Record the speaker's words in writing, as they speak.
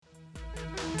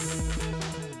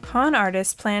con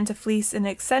artists plan to fleece an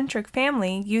eccentric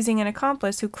family using an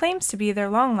accomplice who claims to be their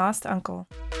long-lost uncle.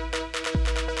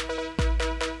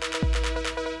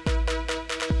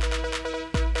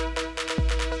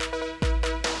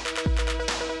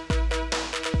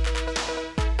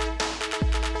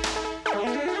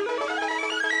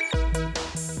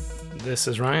 This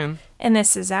is Ryan. And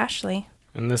this is Ashley.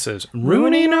 And this is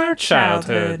Ruining Our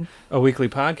Childhood, a weekly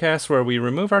podcast where we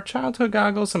remove our childhood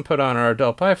goggles and put on our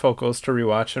adult bifocals to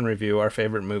rewatch and review our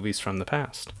favorite movies from the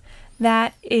past.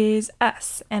 That is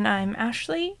us, and I'm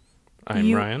Ashley.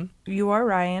 I'm Ryan. You are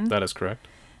Ryan. That is correct.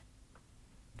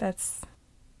 That's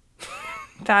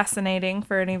fascinating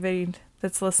for anybody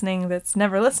that's listening that's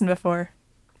never listened before.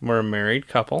 We're a married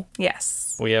couple.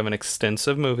 Yes. We have an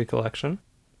extensive movie collection.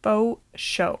 Faux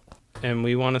show. And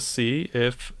we want to see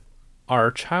if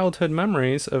our childhood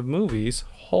memories of movies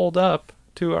hold up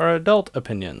to our adult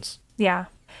opinions. Yeah.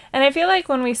 And I feel like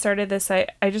when we started this, I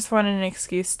just wanted an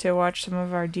excuse to watch some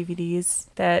of our DVDs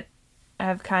that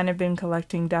have kind of been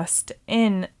collecting dust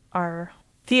in our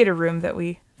theater room that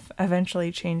we eventually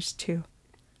changed to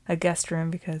a guest room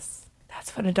because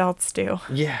that's what adults do.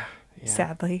 Yeah.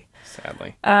 Sadly.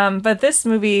 But this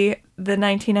movie, the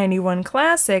 1991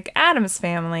 classic Addams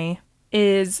Family,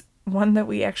 is one that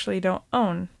we actually don't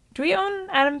own. Do we own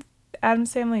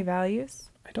Addams Family Values?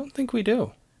 I don't think we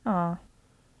do. Oh,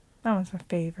 that was my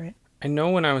favorite. I know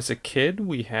when I was a kid,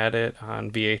 we had it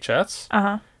on VHS.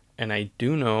 Uh-huh. And I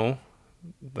do know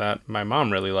that my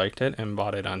mom really liked it and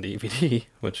bought it on DVD,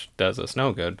 which does us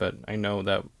no good, but I know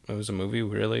that it was a movie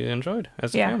we really enjoyed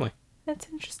as a family. That's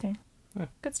interesting. Yeah.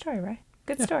 Good story, right?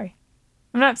 Good story.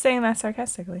 I'm not saying that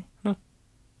sarcastically. No.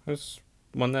 It was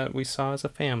one that we saw as a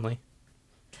family.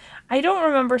 I don't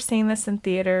remember seeing this in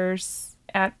theaters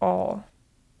at all.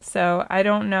 So I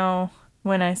don't know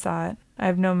when I saw it. I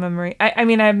have no memory. I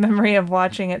mean, I have memory of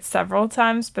watching it several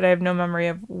times, but I have no memory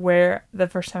of where the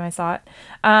first time I saw it.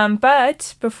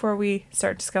 But before we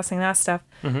start discussing that stuff,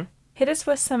 hit us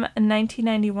with some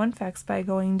 1991 facts by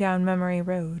going down memory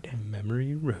road.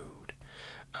 Memory road.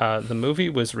 The movie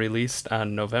was released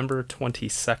on November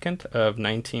 22nd of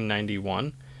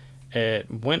 1991.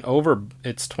 It went over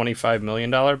its $25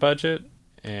 million budget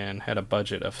and had a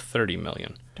budget of $30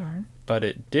 million. Darn. But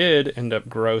it did end up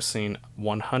grossing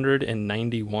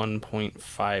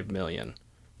 $191.5 million.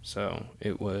 So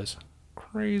it was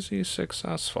crazy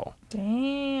successful.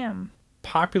 Damn.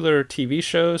 Popular TV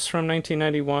shows from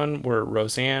 1991 were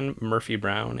Roseanne, Murphy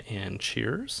Brown, and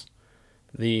Cheers.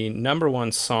 The number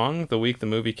one song the week the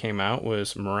movie came out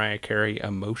was Mariah Carey,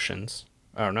 Emotions.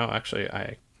 Oh, no, actually,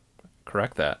 I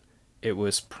correct that. It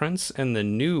was Prince and the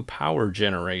New Power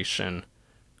Generation,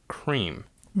 Cream.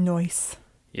 Nice.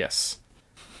 Yes.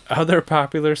 Other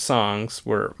popular songs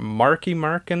were Marky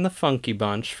Mark and the Funky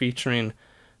Bunch featuring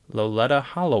Loletta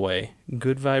Holloway,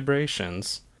 Good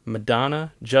Vibrations,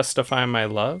 Madonna, Justify My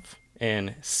Love,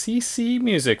 and CC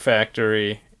Music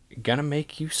Factory, Gonna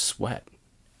Make You Sweat.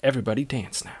 Everybody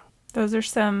dance now. Those are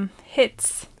some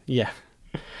hits. Yeah.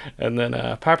 And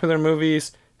then popular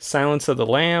movies, Silence of the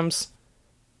Lambs,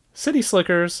 City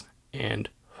Slickers, and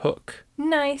Hook.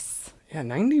 Nice. Yeah,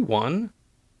 91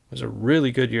 was a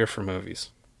really good year for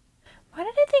movies. Why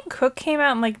did I think Hook came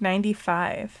out in like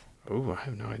 95? Oh, I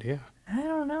have no idea. I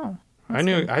don't know.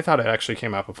 I thought it actually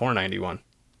came out before 91.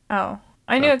 Oh.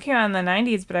 I knew it came out in the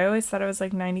 90s, but I always thought it was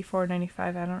like 94,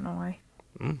 95. I don't know why.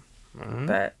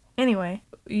 But anyway,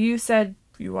 you said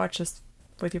you watched this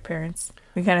with your parents.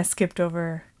 We kind of skipped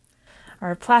over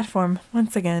our platform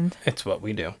once again. It's what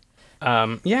we do.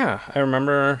 I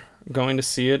remember going to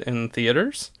see it in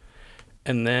theaters.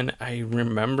 And then I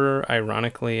remember,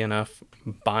 ironically enough,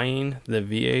 buying the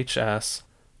VHS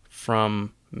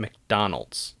from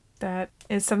McDonald's. That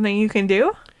is something you can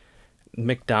do?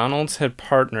 McDonald's had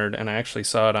partnered, and I actually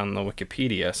saw it on the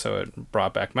Wikipedia, so it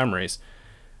brought back memories.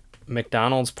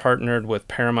 McDonald's partnered with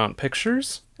Paramount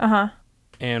Pictures.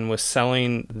 And was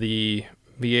selling the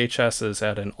VHSs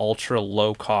at an ultra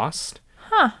low cost.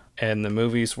 And the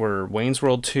movies were Wayne's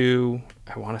World 2,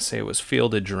 I want to say it was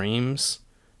Field of Dreams,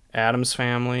 Addams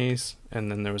Families, and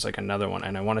then there was like another one,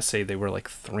 and I want to say they were like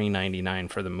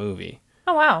 $3.99 for the movie.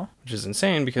 Oh, wow. Which is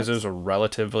insane because it was a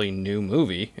relatively new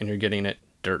movie, and you're getting it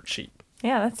dirt cheap.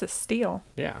 Yeah, that's a steal.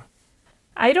 Yeah.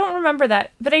 I don't remember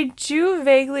that, but I do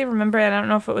vaguely remember, and I don't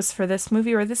know if it was for this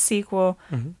movie or the sequel,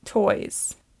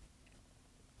 toys.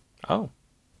 Oh.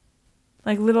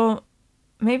 Like little,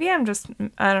 maybe I'm just,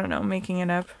 I don't know, making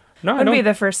it up. No, it would be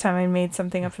the first time I made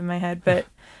something up in my head, but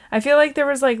I feel like there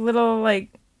was like little like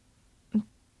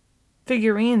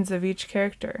figurines of each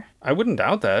character. I wouldn't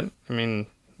doubt that. I mean,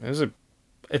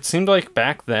 it seemed like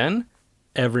back then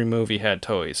every movie had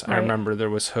toys. Right. I remember there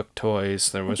was Hook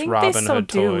toys, there was I think Robin they still Hood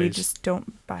do. toys. We just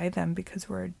don't buy them because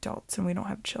we're adults and we don't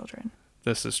have children.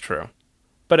 This is true.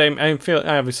 But I feel,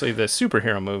 obviously, the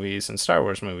superhero movies and Star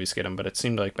Wars movies get them, but it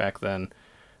seemed like back then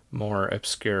more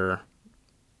obscure,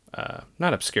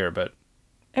 not obscure, but...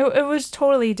 It was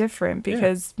totally different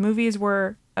because movies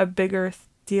were a bigger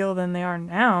deal than they are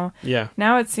now. Yeah.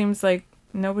 Now it seems like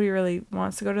nobody really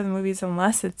wants to go to the movies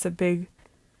unless it's a big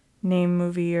name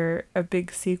movie or a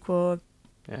big sequel.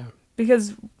 Yeah.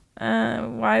 Because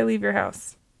why leave your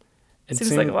house? It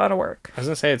seems like a lot of work. I was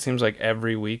going to say, it seems like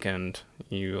every weekend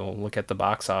you'll look at the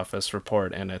box office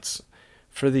report and it's,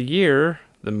 for the year,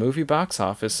 the movie box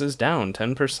office is down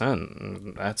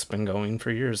 10%. That's been going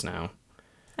for years now.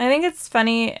 I think it's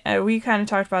funny. We kind of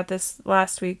talked about this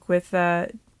last week with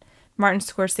Martin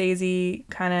Scorsese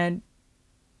kind of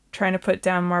trying to put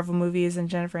down Marvel movies and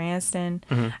Jennifer Aniston.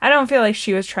 Mm-hmm. I don't feel like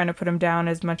she was trying to put them down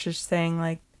as much as saying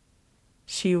like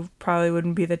she probably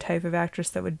wouldn't be the type of actress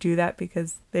that would do that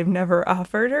because they've never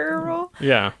offered her a role.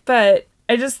 Yeah. But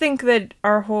I just think that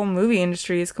our whole movie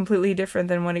industry is completely different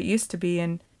than what it used to be.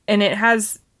 And it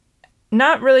has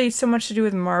not really so much to do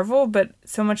with Marvel, but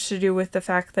so much to do with the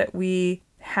fact that we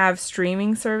have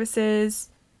streaming services.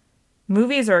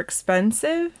 Movies are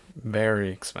expensive. Very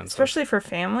expensive. Especially for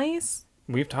families.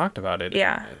 We've talked about it.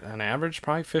 Yeah. On average,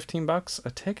 probably $15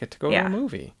 a ticket to go to a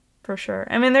movie. For sure.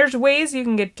 I mean, there's ways you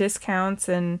can get discounts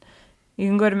and you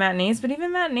can go to matinees, but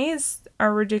even matinees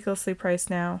are ridiculously priced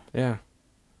now. Yeah.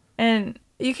 And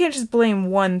you can't just blame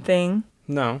one thing.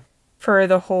 No. For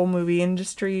the whole movie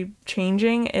industry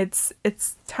changing. It's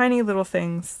tiny little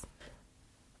things.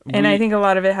 And I think a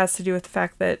lot of it has to do with the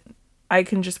fact that I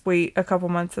can just wait a couple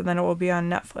months and then it will be on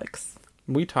Netflix.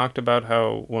 We talked about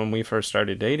how when we first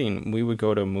started dating, we would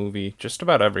go to a movie just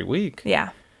about every week.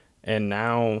 Yeah. And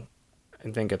now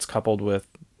I think it's coupled with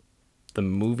the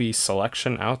movie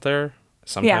selection out there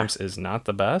sometimes is not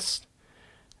the best.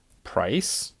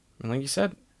 Price, and like you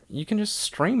said, you can just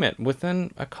stream it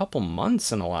within a couple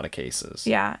months in a lot of cases.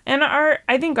 Yeah. And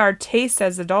I think our tastes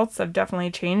as adults have definitely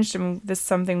changed. I mean, this is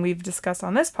something we've discussed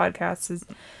on this podcast is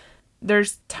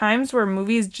there's times where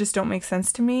movies just don't make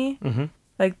sense to me. Mm-hmm.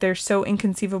 Like they're so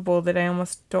inconceivable that I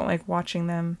almost don't like watching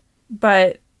them.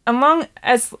 But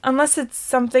unless it's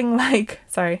something like,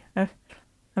 sorry,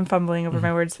 I'm fumbling over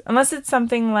my words. Unless it's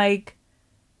something like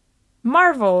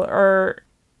Marvel or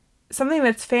something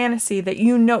that's fantasy that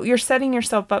you're setting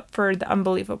yourself up for the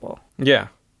unbelievable. Yeah.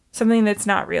 Something that's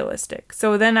not realistic.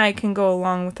 So then I can go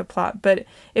along with the plot. But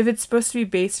if it's supposed to be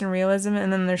based in realism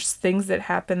and then there's things that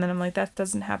happen that I'm like, that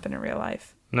doesn't happen in real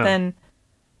life. No. Then,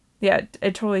 yeah,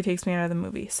 it totally takes me out of the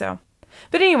movie. So,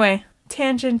 but anyway,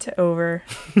 tangent over.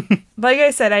 Like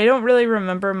I said, I don't really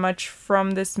remember much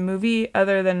from this movie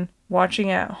other than watching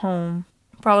it at home,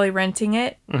 probably renting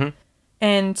it,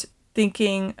 and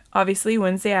thinking, obviously,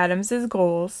 Wednesday Addams'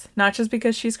 goals. Not just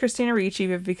because she's Christina Ricci,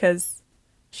 but because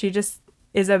she just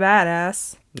is a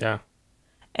badass. Yeah.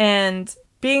 And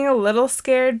being a little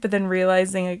scared, but then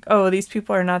realizing, like, oh, these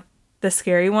people are not the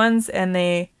scary ones, and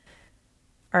they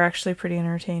are actually pretty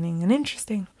entertaining and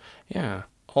interesting. Yeah.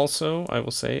 Also, I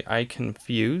will say, I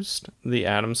confused the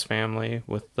Addams Family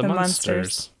with the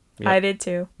Munsters. Yep. I did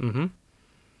too. Mm-hmm.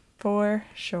 For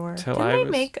sure. Didn't they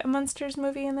make a Munsters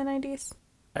movie in the 90s?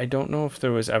 I don't know if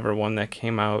there was ever one that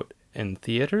came out in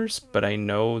theaters, but I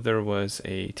know there was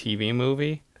a TV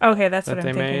movie. Okay, that's what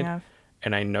I'm thinking of.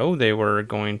 And I know they were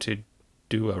going to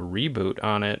do a reboot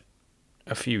on it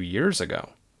a few years ago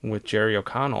with Jerry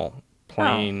O'Connell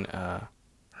playing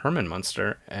Herman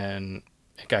Munster, and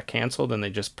it got canceled and they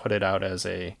just put it out as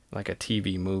a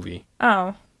TV movie.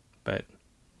 Oh. But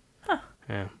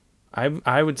yeah.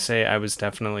 I would say I was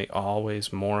definitely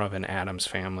always more of an Addams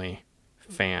Family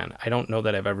fan. I don't know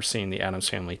that I've ever seen the Addams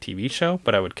Family TV show,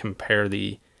 but I would compare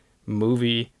the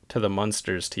movie to the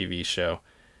Munsters TV show,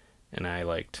 and I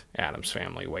liked Addams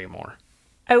Family way more.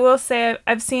 I will say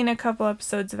I've seen a couple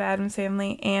episodes of Addams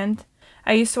Family, and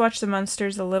I used to watch the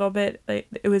Munsters a little bit. Like,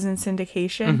 it was in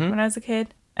syndication when I was a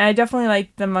kid. And I definitely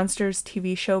liked the Munsters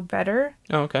TV show better.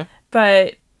 Oh, okay.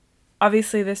 But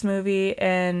obviously this movie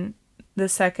and the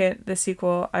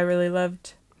sequel, I really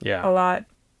loved a lot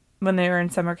when they were in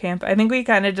summer camp. I think we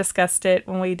kind of discussed it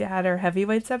when we had our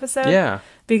Heavyweights episode. Yeah.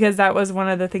 Because that was one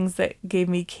of the things that gave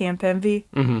me camp envy.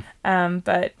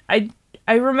 But I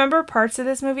remember parts of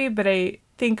this movie, but I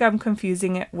think I'm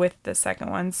confusing it with the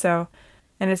second one. So,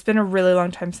 and it's been a really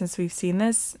long time since we've seen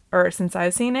this, or since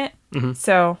I've seen it.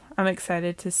 So I'm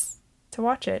excited to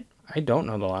watch it. I don't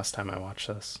know the last time I watched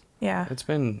this. Yeah. It's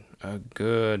been a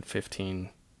good 15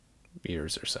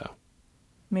 years or so.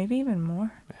 Maybe even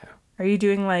more. Yeah. Are you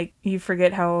doing, like, you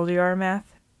forget how old you are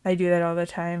math? I do that all the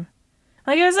time.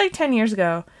 Like, it was like 10 years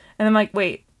ago. And I'm like,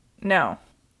 wait, no.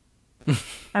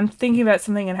 I'm thinking about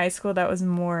something in high school that was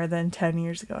more than 10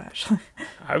 years ago, actually.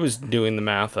 I was doing the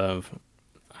math of,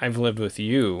 I've lived with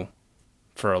you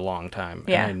for a long time.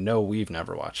 Yeah. And I know we've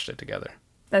never watched it together.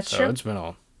 That's so true. It's been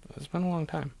a long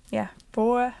time. Yeah,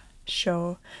 for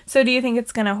sure. So do you think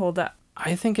it's going to hold up?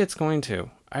 I think it's going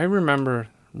to. I remember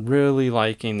really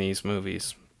liking these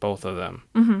movies, both of them.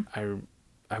 Mm-hmm.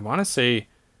 I want to say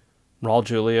Raul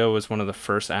Julia was one of the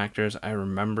first actors. I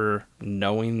remember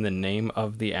knowing the name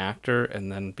of the actor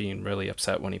and then being really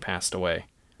upset when he passed away.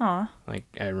 Aw. Like,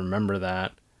 I remember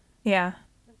that. Yeah.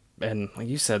 And like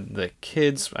you said, the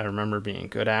kids, I remember being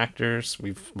good actors.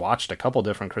 We've watched a couple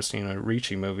different Christina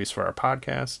Ricci movies for our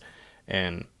podcast,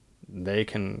 and they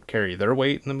can carry their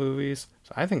weight in the movies.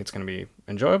 So I think it's going to be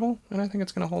enjoyable, and I think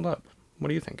it's going to hold up. What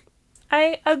do you think?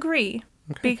 I agree.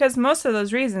 Okay. Because most of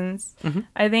those reasons,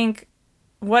 I think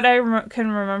what I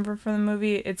can remember from the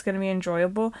movie, it's going to be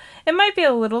enjoyable. It might be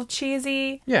a little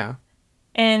cheesy. Yeah.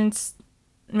 And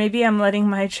maybe I'm letting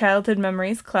my childhood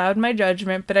memories cloud my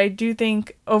judgment, but I do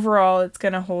think overall it's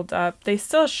going to hold up. They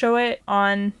still show it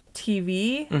on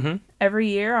TV every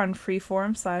year on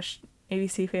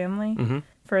Freeform/ABC Family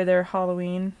for their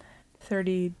Halloween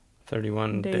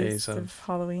 31 days of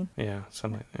Halloween. Yeah,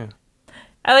 something. Yeah.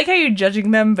 I like how you're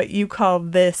judging them, but you call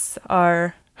this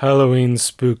our Halloween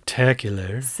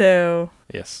SPOOKtacular. So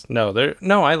Yes.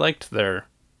 No, I liked their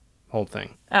whole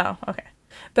thing. Oh, okay.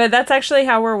 But that's actually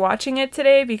how we're watching it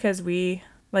today because we,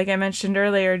 like I mentioned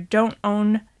earlier, don't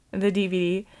own the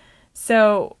DVD.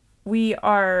 So we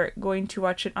are going to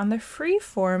watch it on the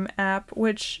Freeform app,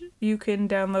 which you can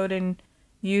download and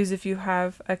use if you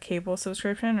have a cable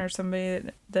subscription or somebody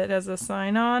that has a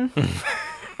sign-on.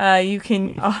 You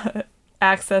can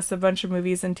access a bunch of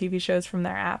movies and TV shows from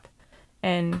their app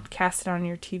and cast it on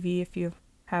your TV if you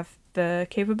have the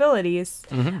capabilities.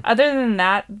 Other than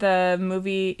that, the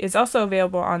movie is also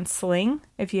available on Sling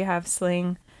if you have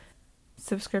Sling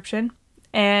subscription,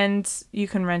 and you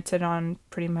can rent it on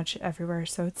pretty much everywhere,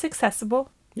 so it's accessible.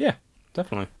 Yeah,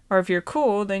 definitely. Or if you're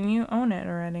cool, then you own it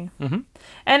already.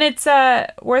 And it's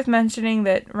worth mentioning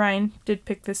that Ryan did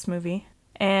pick this movie,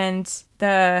 and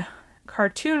the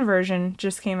cartoon version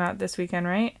just came out this weekend,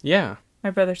 right? Yeah. My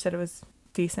brother said it was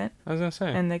decent. I was going to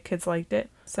say. And the kids liked it.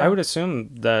 So I would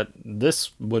assume that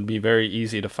this would be very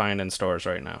easy to find in stores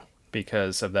right now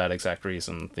because of that exact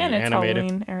reason. The and it's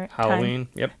animated Halloween.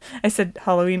 Yep. I said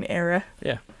Halloween era.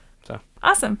 Yeah. So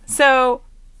awesome. So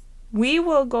we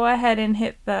will go ahead and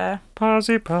hit the pause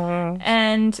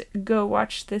and go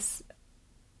watch this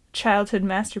childhood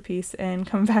masterpiece and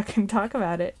come back and talk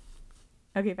about it.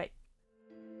 Okay, bye.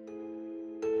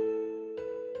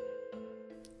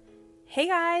 Hey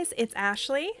guys, it's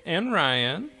Ashley. And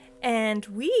Ryan. And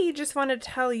we just want to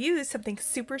tell you something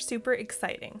super, super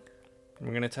exciting. We're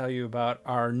going to tell you about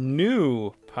our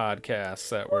new podcast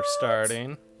that we're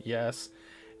starting. Yes.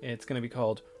 It's going to be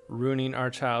called Ruining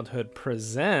Our Childhood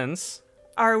Presents.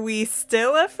 Are we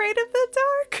still afraid of the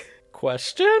dark?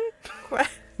 Question?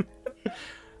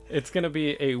 It's going to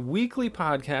be a weekly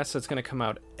podcast that's going to come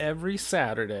out every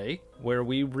Saturday where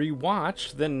we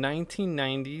rewatch the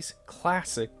 1990s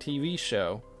classic TV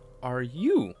show, Are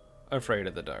You Afraid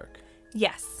of the Dark?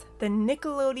 Yes, the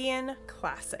Nickelodeon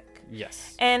classic.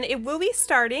 Yes. And it will be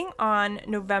starting on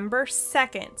November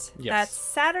 2nd. Yes. That's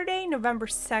Saturday, November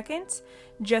 2nd.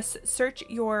 Just search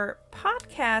your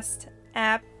podcast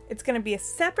app. It's going to be a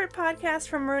separate podcast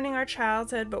from Ruining Our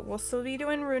Childhood, but we'll still be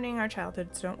doing Ruining Our Childhood,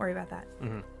 so don't worry about that.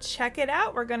 Check it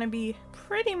out. We're going to be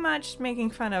pretty much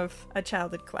making fun of a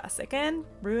childhood classic and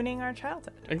ruining our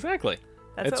childhood. Exactly.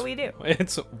 That's what we do.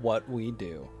 It's what we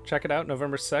do. Check it out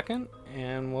November 2nd,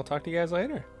 and we'll talk to you guys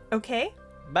later. Okay.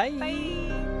 Bye.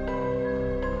 Bye.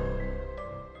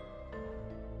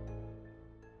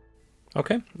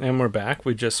 Okay, and we're back.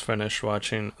 We just finished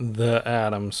watching The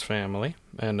Addams Family,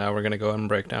 and now we're going to go and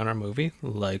break down our movie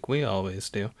like we always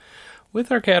do with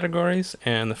our categories.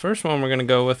 And the first one we're going to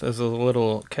go with is a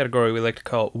little category we like to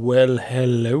call Well,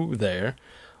 Hello There,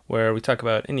 where we talk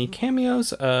about any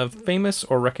cameos of famous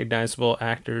or recognizable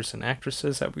actors and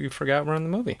actresses that we forgot were in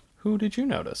the movie. Who did you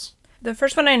notice? The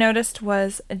first one I noticed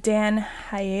was Dan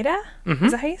Hayata.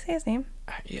 Is that how you say his name?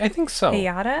 I think so.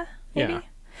 Hayata, maybe? Yeah.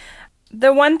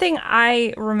 The one thing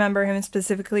I remember him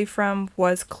specifically from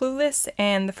was Clueless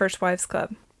and The First Wives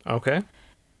Club. Okay.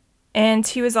 And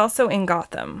he was also in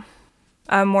Gotham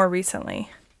more recently.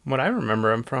 What I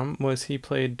remember him from was he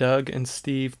played Doug and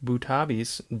Steve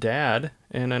Butabi's dad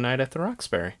in A Night at the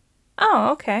Roxbury. Oh,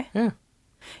 okay. Yeah.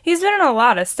 He's been in a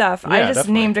lot of stuff. Yeah, I just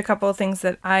definitely. named a couple of things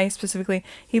that I specifically...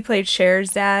 He played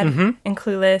Cher's dad in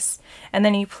Clueless. And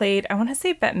then he played, I want to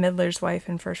say, Bette Midler's wife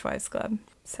in First Wives Club.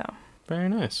 So, Very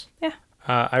nice. yeah.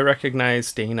 I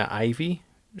recognize Dana Ivey.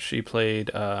 She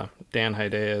played Dan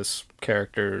Hidea's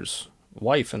character's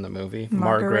wife in the movie,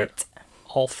 Margaret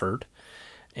Alford.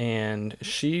 And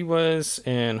she was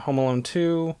in Home Alone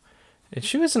 2. And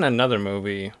she was in another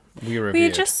movie we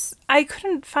reviewed. I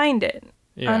couldn't find it.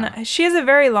 Yeah. She has a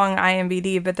very long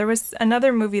IMDb, but there was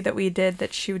another movie that we did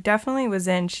that she definitely was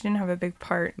in. She didn't have a big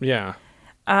part. Yeah.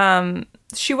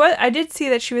 I did see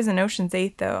that she was in Ocean's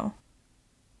 8, though.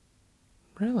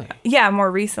 Really? Yeah,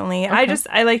 more recently. Okay.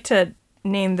 I like to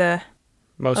name the...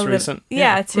 Most recent?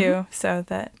 Yeah, too. So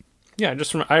that... Yeah,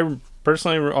 I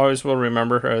personally always will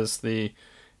remember her as the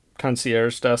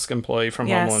concierge desk employee from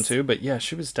Home Alone 2, but yeah,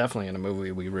 she was definitely in a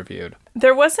movie we reviewed.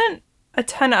 There wasn't a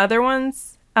ton of other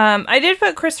ones. I did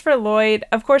put Christopher Lloyd.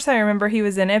 Of course, I remember he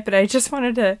was in it, but I just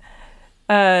wanted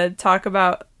to talk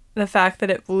about the fact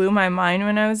that it blew my mind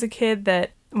when I was a kid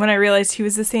that when I realized he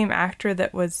was the same actor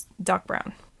that was Doc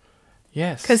Brown.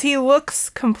 Yes. Because he looks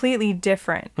completely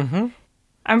different. Mm-hmm.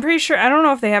 I'm pretty sure, I don't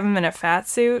know if they have him in a fat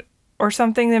suit or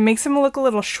something that makes him look a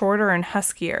little shorter and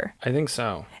huskier. I think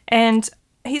so. And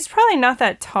he's probably not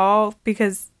that tall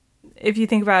because if you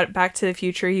think about it, Back to the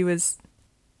Future, he was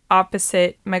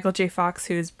opposite Michael J. Fox,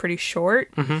 who is pretty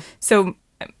short. Mm-hmm. So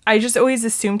I just always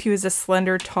assumed he was a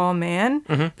slender, tall man.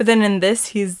 Mm-hmm. But then in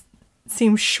this,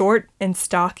 seems short and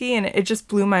stocky, and it just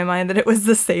blew my mind that it was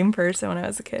the same person when I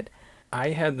was a kid.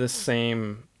 I had the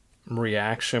same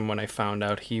reaction when I found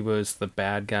out he was the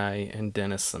bad guy in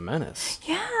Dennis the Menace.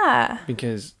 Yeah.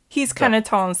 Because he's kind of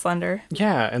tall and slender.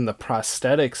 Yeah, and the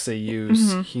prosthetics they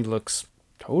use, he looks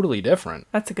totally different.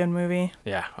 That's a good movie.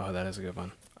 Yeah. Oh, that is a good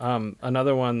one.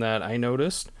 Another one that I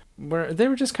noticed, where they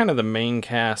were just kind of the main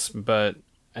cast,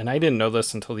 and I didn't know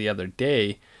this until the other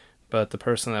day, but the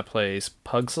person that plays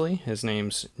Pugsley, his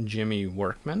name's Jimmy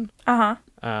Workman. Uh-huh.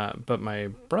 But my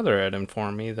brother had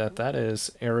informed me that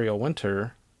is Ariel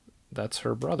Winter. That's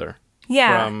her brother.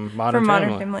 Yeah. From Modern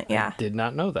Family. Yeah. I did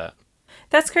not know that.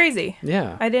 That's crazy.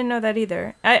 Yeah. I didn't know that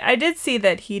either. I did see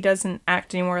that he doesn't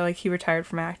act anymore, like he retired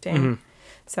from acting. Mm-hmm.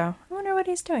 So I wonder what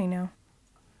he's doing now.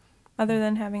 Other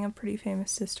than having a pretty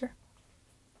famous sister.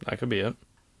 That could be it.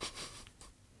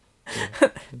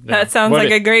 That sounds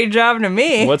like a great job to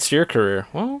me. What's your career?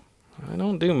 Well, I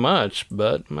don't do much,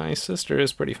 but my sister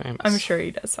is pretty famous. I'm sure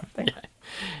he does something. Yeah.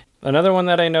 Another one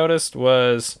that I noticed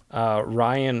was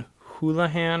Ryan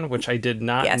Houlihan, which I did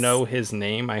not know his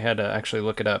name. I had to actually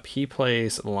look it up. He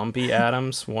plays Lumpy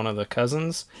Addams, one of the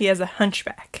cousins. He has a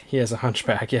hunchback.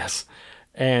 Yes.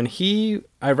 And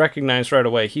I recognized right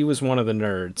away, he was one of the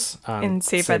nerds on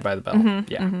Saved by the Bell.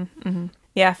 Mm-hmm, yeah. Mm-hmm, mm-hmm.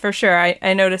 Yeah, for sure.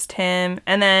 I noticed him.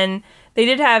 And then they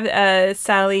did have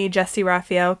Sally Jesse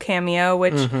Raphael cameo,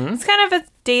 which is kind of a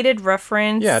dated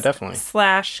reference. Yeah, definitely.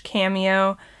 /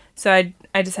 cameo. So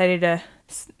I decided to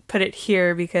put it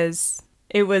here because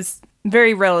it was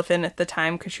very relevant at the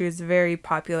time because she was a very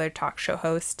popular talk show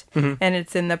host. Mm-hmm. And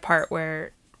it's in the part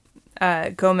where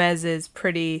Gomez is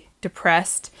pretty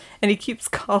depressed and he keeps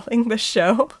calling the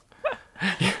show.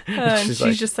 And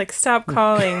she's just like, stop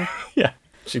calling. Yeah.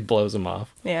 She blows him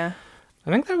off. Yeah.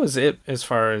 I think that was it as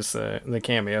far as the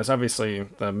cameos. Obviously,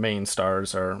 the main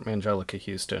stars are Angelica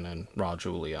Houston and Raw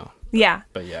Julia. Yeah.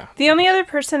 But yeah. The only other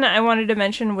person I wanted to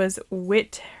mention was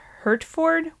Whit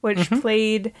Hertford, which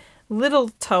played Little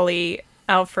Tully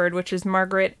Alford, which is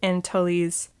Margaret and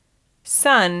Tully's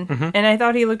son. Mm-hmm. And I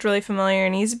thought he looked really familiar,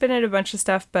 and he's been in a bunch of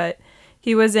stuff, but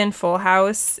he was in Full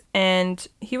House, and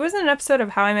he was in an episode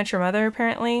of How I Met Your Mother,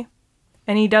 apparently.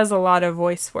 And he does a lot of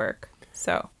voice work.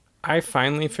 So I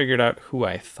finally figured out who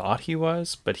I thought he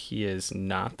was, but he is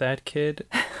not that kid.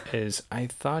 I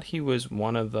thought he was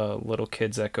one of the little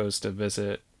kids that goes to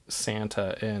visit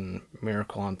Santa in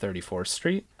Miracle on 34th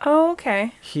Street. Oh,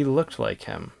 okay. He looked like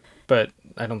him, but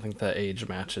I don't think the age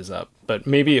matches up. But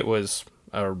maybe it was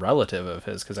a relative of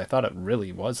his, because I thought it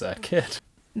really was that kid.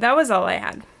 That was all I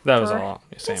had. That was all.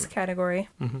 Same. This category.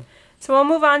 Mm-hmm. So we'll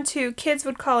move on to kids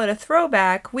would call it a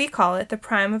throwback. We call it the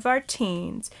prime of our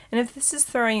teens. And if this is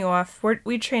throwing you off,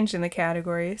 we're changing the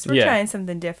categories. We're trying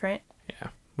something different. Yeah,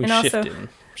 we shifted.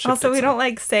 Also, we don't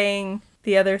like saying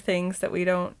the other things that we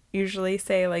don't usually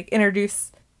say, like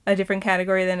introduce a different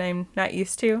category than I'm not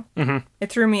used to. Mm-hmm.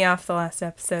 It threw me off the last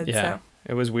episode. Yeah, so.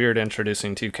 It was weird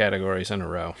introducing 2 categories in a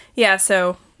row. Yeah,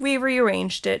 so we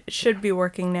rearranged it. It should be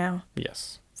working now.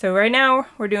 Yes. So right now,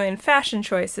 we're doing fashion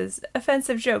choices,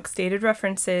 offensive jokes, dated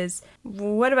references.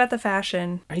 What about the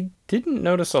fashion? I didn't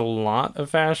notice a lot of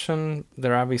fashion.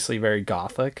 They're obviously very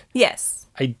gothic. Yes.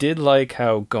 I did like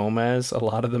how Gomez, a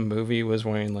lot of the movie, was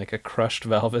wearing like a crushed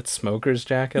velvet smoker's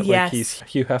jacket, Yes. like he's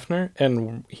Hugh Hefner,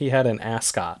 and he had an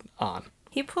ascot on.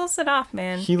 He pulls it off,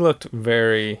 man. He looked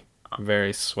very,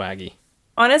 very swaggy.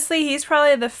 Honestly, he's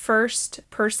probably the first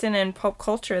person in pop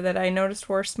culture that I noticed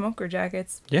wore smoker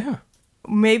jackets. Yeah.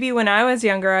 Maybe when I was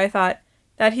younger, I thought,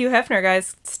 that Hugh Hefner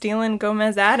guy's stealing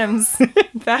Gomez Addams'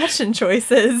 fashion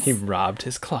choices. He robbed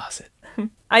his closet.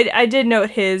 I did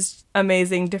note his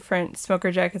amazing different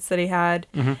smoker jackets that he had.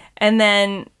 Mm-hmm. And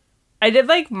then I did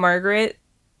like Margaret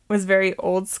was very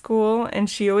old school, and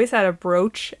she always had a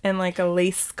brooch and like a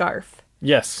lace scarf.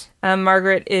 Yes.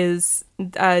 Margaret is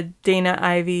Dana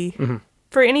Ivey. Mm-hmm.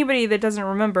 For anybody that doesn't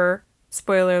remember,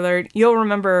 spoiler alert, you'll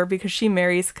remember her because she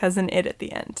marries Cousin It at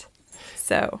the end.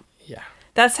 So yeah,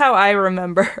 that's how I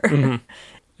remember her. Mm-hmm.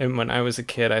 And when I was a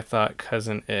kid, I thought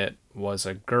Cousin It was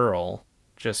a girl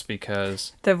just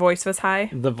because... The voice was high?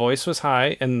 The voice was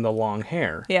high and the long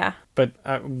hair. Yeah. But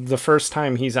the first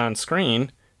time he's on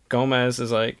screen, Gomez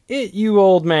is like, "It, you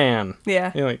old man."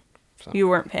 Yeah. You're like... So you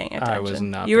weren't paying attention. I was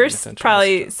not You were paying attention.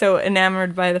 probably so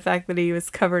enamored by the fact that he was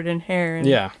covered in hair and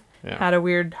had a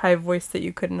weird high voice that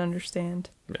you couldn't understand.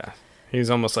 Yeah. He was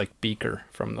almost like Beaker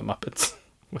from the Muppets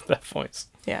with that voice.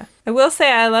 Yeah. I will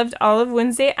say I loved all of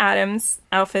Wednesday Addams'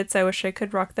 outfits. I wish I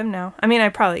could rock them now. I mean, I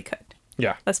probably could.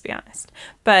 Yeah. Let's be honest.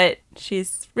 But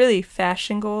she's really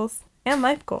fashion goals and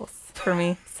life goals for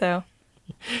me, so.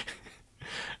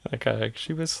 Okay,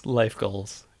 she was life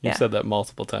goals. You said that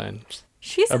multiple times.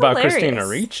 She's about hilarious. Christina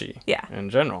Ricci. Yeah. In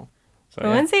general. So,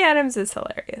 Wednesday Addams is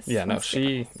hilarious. Yeah, no,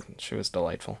 she was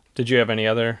delightful. Did you have any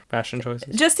other fashion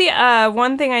choices? Just the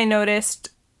one thing I noticed,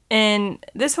 and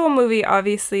this whole movie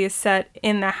obviously is set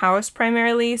in the house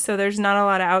primarily, so there's not a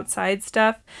lot of outside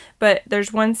stuff, but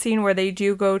there's one scene where they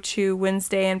do go to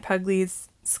Wednesday and Pugsley's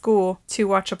school to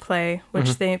watch a play,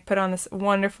 which they put on this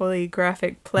wonderfully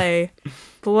graphic play,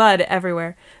 blood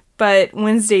everywhere. But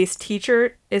Wednesday's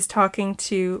teacher is talking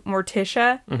to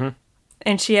Morticia,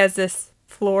 and she has this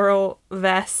floral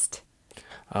vest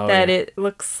it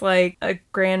looks like a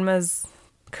grandma's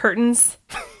curtains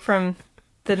from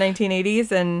the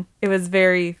 1980s, and it was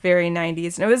very, very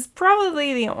 90s. And it was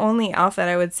probably the only outfit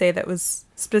I would say that was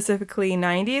specifically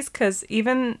 90s, because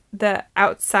even the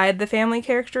outside the family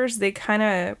characters, they kind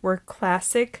of were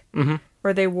classic,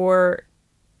 where they wore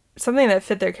something that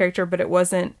fit their character, but it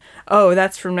wasn't, oh,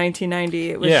 that's from 1990.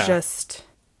 It was just...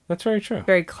 That's very true.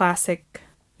 Very classic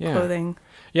clothing.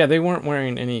 Yeah, they weren't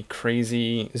wearing any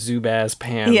crazy Zubaz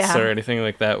pants or anything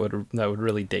like that that would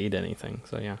really date anything.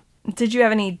 So, yeah. Did you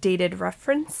have any dated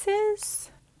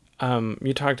references?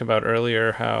 You talked about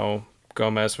earlier how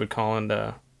Gomez would call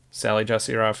into Sally,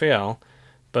 Jesse, Raphael,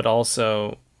 but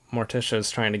also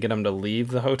Morticia's trying to get him to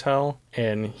leave the hotel,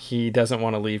 and he doesn't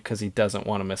want to leave because he doesn't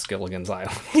want to miss Gilligan's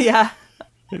Island. Yeah.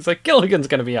 He's like, Gilligan's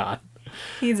going to be on.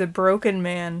 He's a broken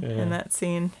man in that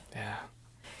scene. Yeah.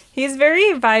 He's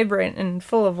very vibrant and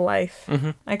full of life.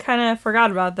 I kind of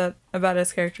forgot about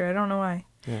his character. I don't know why.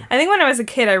 Yeah. I think when I was a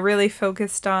kid, I really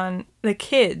focused on the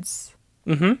kids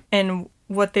and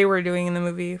what they were doing in the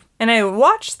movie. And I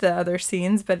watched the other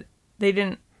scenes, but they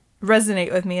didn't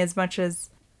resonate with me as much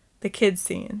as the kids'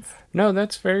 scenes. No,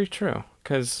 that's very true.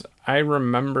 Because I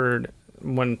remembered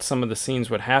when some of the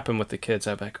scenes would happen with the kids,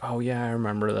 I'd be like, oh yeah, I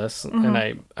remember this. And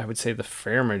I would say the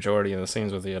fair majority of the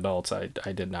scenes with the adults, I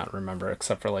did not remember,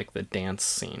 except for like the dance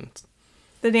scenes.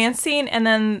 The dance scene, and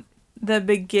then the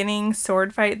beginning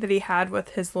sword fight that he had with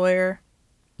his lawyer,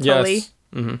 Tully.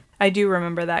 Yes. I do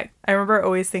remember that. I remember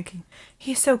always thinking,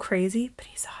 he's so crazy, but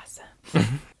he's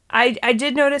awesome. I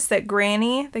did notice that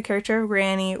Granny, the character of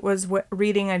Granny, was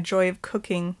reading a Joy of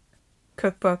Cooking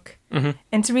cookbook.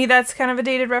 And to me, that's kind of a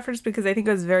dated reference because I think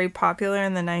it was very popular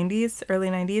in the 90s, early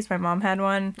 90s. My mom had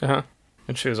one.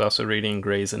 And she was also reading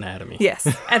Grey's Anatomy. Yes,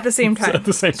 at the same time. At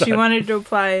the same time. She wanted to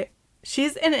apply.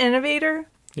 She's an innovator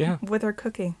with her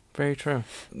cooking. Very true.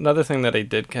 Another thing that I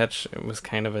did catch, it was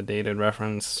kind of a dated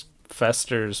reference.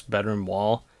 Fester's bedroom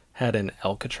wall had an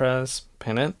Alcatraz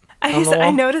pennant on the wall.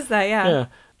 I noticed that, yeah.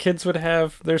 Kids would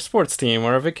have their sports team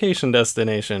or a vacation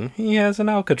destination. He has an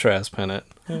Alcatraz pennant.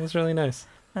 It was really nice.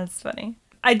 That's funny.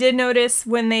 I did notice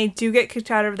when they do get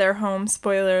kicked out of their home,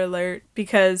 spoiler alert,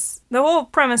 because the whole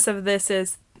premise of this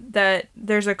is that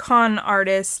there's a con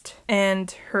artist and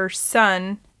her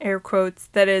son, air quotes,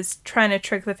 that is trying to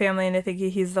trick the family into thinking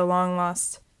he's the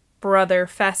long-lost brother,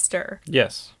 Fester.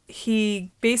 Yes.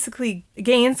 He basically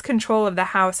gains control of the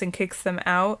house and kicks them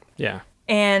out. Yeah.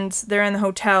 and they're in the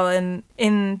hotel, and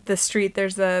in the street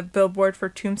there's a billboard for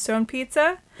Tombstone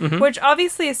Pizza, which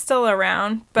obviously is still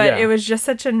around, but it was just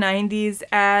such a 90s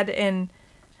ad, and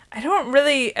I don't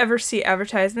really ever see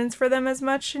advertisements for them as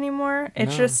much anymore.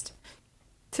 It's just,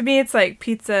 to me, it's like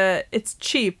pizza. It's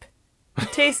cheap.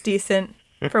 It tastes decent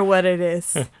for what it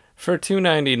is. For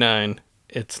 $2.99,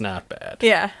 it's not bad.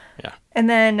 Yeah. Yeah. And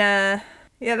then,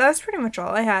 that's pretty much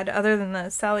all I had, other than the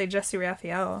Sally Jesse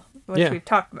Raphael, which we've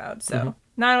talked about. So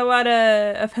not a lot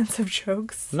of offensive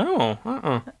jokes. No.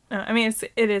 I mean,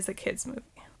 it is a kids movie.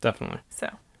 Definitely. So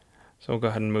we'll go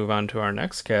ahead and move on to our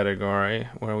next category,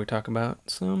 where we talk about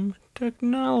some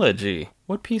technology.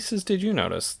 What pieces did you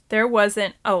notice? There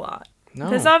wasn't a lot. No.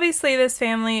 Because obviously this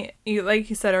family, like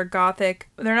you said, are gothic.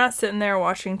 They're not sitting there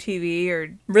watching TV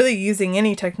or really using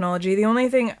any technology. The only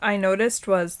thing I noticed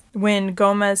was when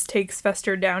Gomez takes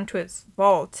Fester down to his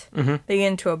vault, they get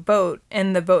into a boat,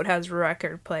 and the boat has a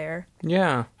record player.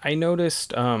 Yeah. I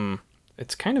noticed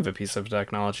it's kind of a piece of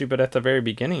technology, but at the very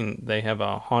beginning, they have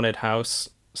a haunted house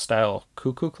style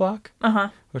cuckoo clock,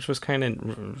 which was kind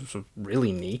of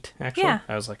really neat, actually. Yeah.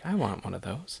 I was like, I want one of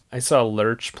those. I saw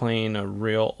Lurch playing a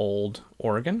real old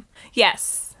organ.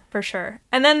 Yes, for sure.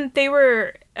 And then they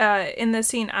were, in the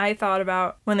scene I thought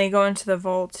about, when they go into the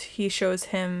vault, he shows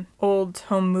him old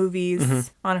home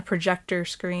movies on a projector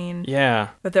screen.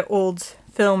 Yeah. With the old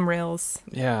film reels.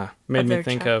 Yeah. Made me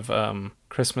think of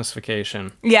Christmas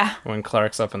Vacation. Yeah. When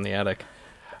Clark's up in the attic.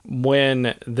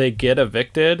 When they get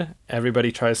evicted,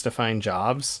 everybody tries to find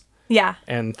jobs. Yeah.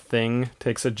 And Thing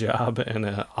takes a job in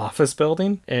an office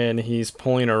building, and he's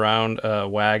pulling around a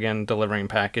wagon delivering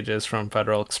packages from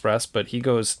Federal Express, but he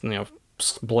goes,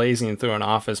 blazing through an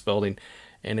office building,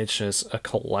 and it's just a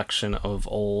collection of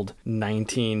old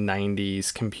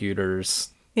 1990s computers.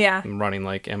 Yeah. Running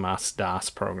like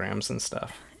MS-DOS programs and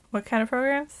stuff. What kind of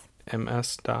programs?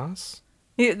 MS-DOS?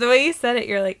 The way you said it,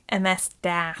 you're like,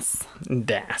 MS-DOS.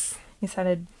 DOS. You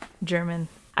sounded German.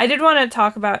 I did want to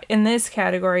talk about, in this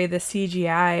category, the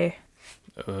CGI.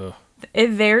 It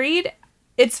varied.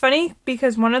 It's funny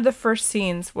because one of the first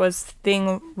scenes was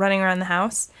Thing running around the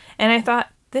house, and I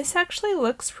thought, this actually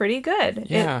looks pretty good.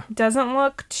 Yeah. It doesn't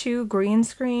look too green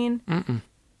screen. Mm-mm.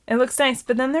 It looks nice,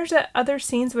 but then there's other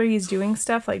scenes where he's doing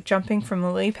stuff like jumping from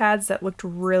lily pads that looked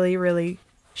really, really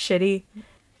shitty.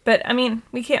 But, I mean,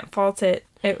 we can't fault it.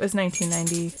 It was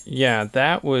 1990. Yeah,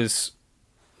 that was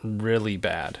really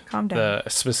bad. Calm down.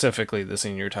 Specifically the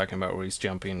scene you're talking about where he's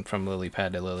jumping from lily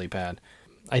pad to lily pad.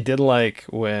 I did like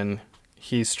when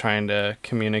he's trying to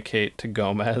communicate to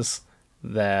Gomez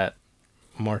that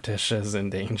Morticia's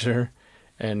in danger,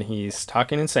 and he's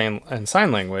talking in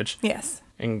sign language. Yes.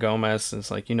 And Gomez is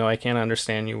like, I can't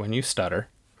understand you when you stutter.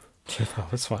 I thought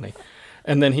it was funny.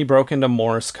 And then he broke into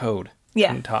Morse code.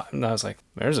 Yeah. And I was like,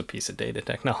 there's a piece of data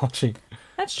technology.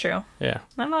 That's true. Yeah.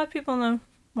 Not a lot of people know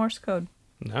Morse code.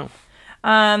 No.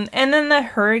 And then the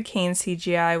hurricane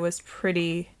CGI was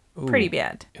pretty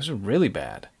bad. It was really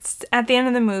bad. At the end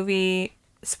of the movie,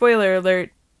 spoiler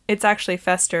alert, it's actually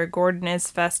Fester. Gordon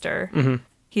is Fester. Mm-hmm.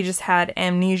 He just had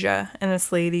amnesia, and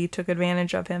this lady took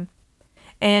advantage of him.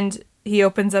 And he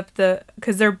opens up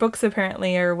because their books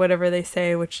apparently, or whatever they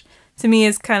say, which to me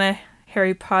is kind of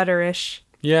Harry Potter-ish.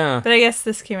 Yeah. But I guess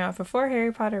this came out before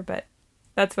Harry Potter, but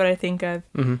that's what I think of.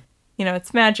 Mm-hmm.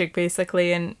 It's magic,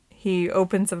 basically, and he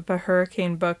opens up a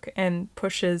hurricane book and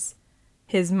pushes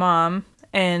his mom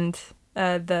and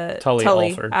the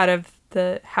Tully out of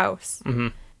the house. Mm-hmm.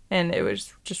 And it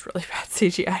was just really bad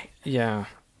CGI. Yeah.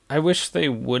 I wish they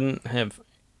wouldn't have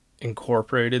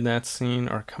incorporated that scene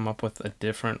or come up with a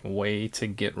different way to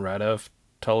get rid of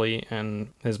Tully and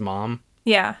his mom.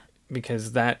 Yeah.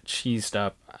 Because that cheesed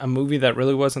up a movie that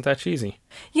really wasn't that cheesy.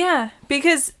 Yeah,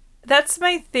 because that's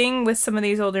my thing with some of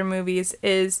these older movies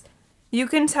is you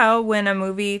can tell when a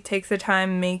movie takes the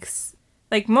time, makes...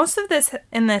 Like, most of this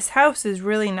in this house is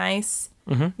really nice.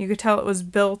 Mm-hmm. You could tell it was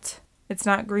built. It's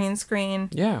not green screen.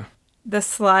 Yeah. The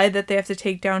slide that they have to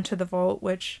take down to the vault,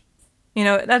 which,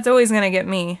 that's always going to get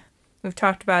me. We've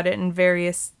talked about it in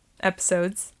various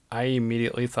episodes. I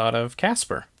immediately thought of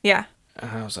Casper. Yeah.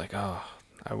 And I was like, oh,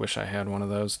 I wish I had one of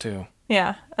those too.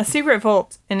 Yeah. A secret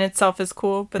vault in itself is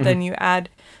cool, but then you add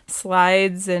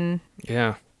slides and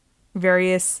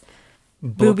various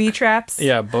booby traps.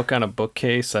 Yeah, book on a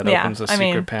bookcase that opens a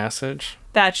secret passage.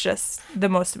 That's just the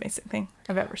most amazing thing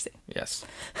I've ever seen. Yes.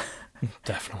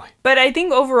 Definitely. But I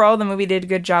think overall the movie did a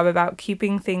good job about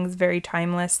keeping things very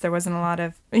timeless. There wasn't a lot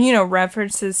of,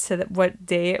 references to what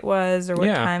day it was or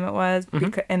what time it was.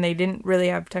 And they didn't really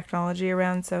have technology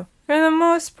around. So for the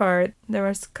most part, there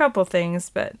was a couple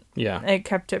things, but it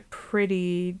kept it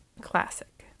pretty classic.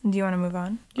 Do you want to move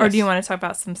on? Yes. Or do you want to talk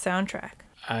about some soundtrack?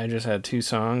 I just had 2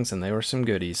 songs, and they were some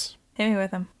goodies. Hit me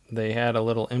with them. They had a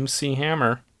little MC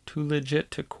Hammer, Too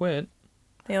Legit to Quit.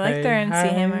 They like their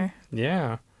MC Hammer.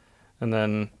 Yeah. And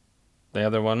then the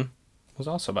other one was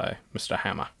also by Mr.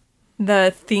 Hammer.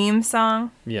 The theme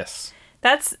song. Yes.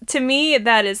 That's, to me,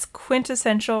 that is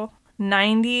quintessential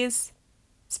 90s,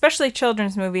 especially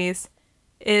children's movies,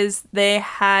 is they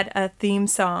had a theme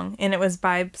song, and it was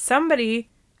by somebody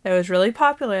that was really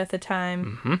popular at the time.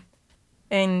 Mm-hmm.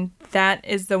 And that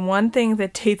is the one thing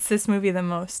that dates this movie the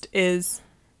most, is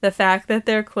the fact that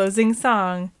their closing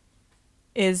song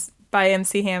is by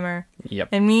MC Hammer. Yep.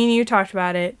 And me and you talked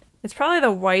about it. It's probably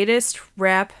the whitest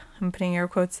rap, I'm putting air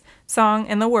quotes, song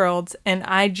in the world, and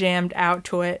I jammed out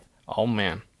to it. Oh,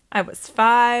 man. I was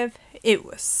 5. It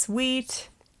was sweet.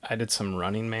 I did some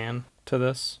Running Man to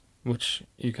this, which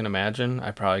you can imagine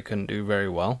I probably couldn't do very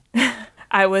well.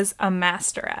 I was a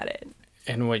master at it.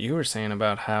 And what you were saying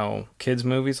about how kids'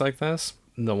 movies like this,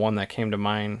 the one that came to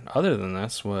mind other than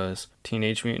this was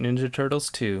Teenage Mutant Ninja Turtles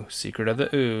 2, Secret of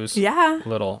the Ooze. Yeah.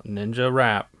 Little ninja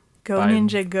rap. Go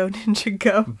Ninja,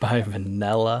 go. By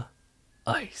Vanilla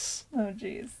Ice. Oh,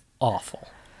 jeez. Awful.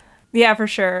 Yeah, for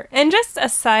sure. And just a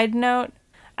side note,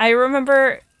 I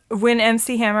remember when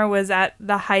MC Hammer was at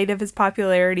the height of his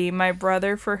popularity, my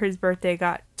brother, for his birthday,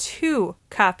 got 2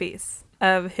 copies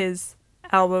of his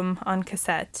album on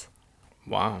cassette.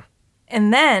 Wow.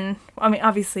 And then, I mean,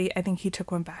 obviously, I think he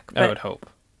took one back. I would hope.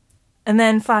 And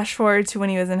then flash forward to when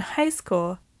he was in high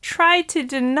school, tried to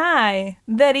deny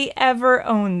that he ever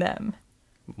owned them.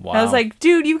 Wow. I was like,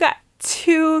 dude, you got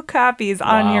 2 copies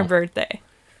on your birthday.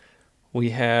 We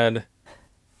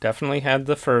definitely had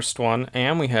the first one,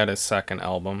 and we had his second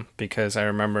album, because I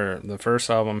remember the first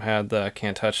album had the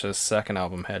Can't Touch This, second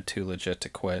album had Too Legit to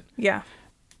Quit. Yeah.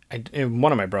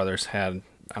 One of my brothers had,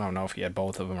 I don't know if he had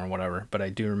both of them or whatever, but I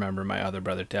do remember my other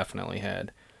brother definitely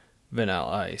had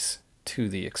Vanilla Ice to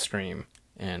the extreme.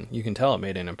 And you can tell it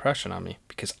made an impression on me,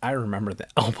 because I remember the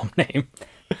album name.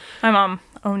 My mom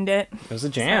owned it. It was a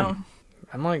jam. So.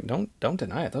 I'm like, don't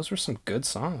deny it. Those were some good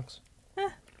songs.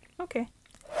 Okay.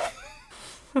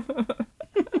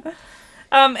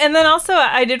 And then also,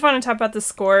 I did want to talk about the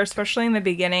score, especially in the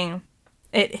beginning.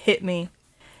 It hit me.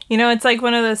 You know, it's like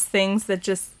one of those things that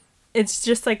it's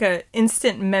just like a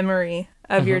instant memory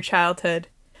of your childhood,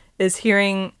 is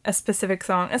hearing a specific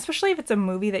song, especially if it's a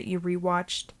movie that you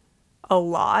rewatched a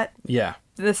lot. Yeah.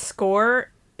 The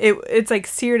score, it's like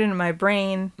seared into my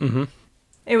brain. Mm-hmm.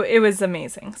 It was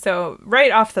amazing. So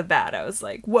right off the bat, I was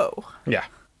like, whoa. Yeah.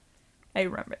 I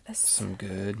remember this. Some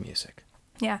good music.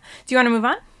 Yeah. Do you want to move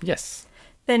on? Yes.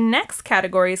 The next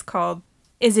category is called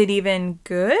Is It Even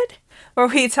Good? Where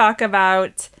we talk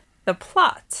about the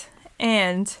plot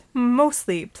and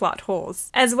mostly plot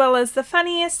holes, as well as the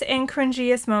funniest and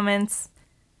cringiest moments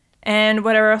and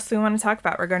whatever else we want to talk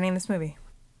about regarding this movie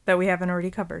that we haven't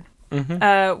already covered.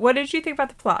 Mm-hmm. What did you think about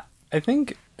the plot? I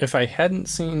think if I hadn't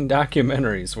seen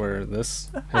documentaries where this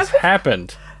has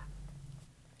happened,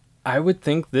 I would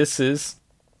think this is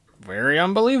very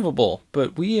unbelievable.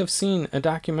 But we have seen a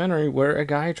documentary where a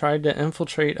guy tried to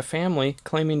infiltrate a family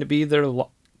claiming to be their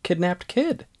kidnapped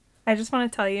kid. I just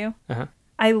want to tell you,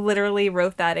 I literally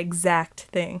wrote that exact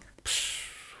thing.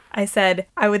 I said,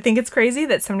 I would think it's crazy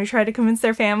that somebody tried to convince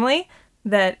their family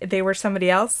that they were somebody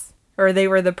else, or they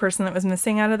were the person that was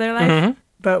missing out of their life. Mm-hmm.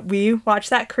 But we watched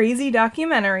that crazy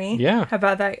documentary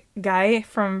about that guy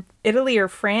from Italy or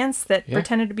France that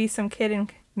pretended to be some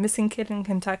missing kid in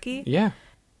Kentucky. Yeah.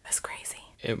 It was crazy.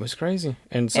 It was crazy.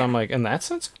 And so I'm like, in that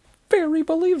sense, very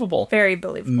believable. Very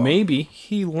believable. Maybe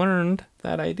he learned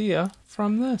that idea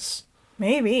from this.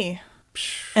 Maybe.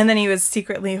 And then he was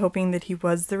secretly hoping that he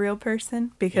was the real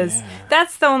person, because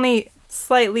that's the only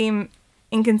slightly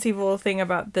inconceivable thing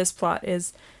about this plot,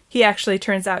 is he actually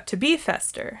turns out to be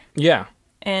Fester. Yeah.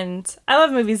 And I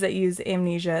love movies that use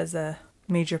amnesia as a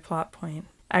major plot point.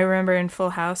 I remember in Full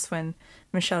House when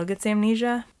Michelle gets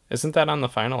amnesia. Isn't that on the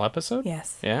final episode?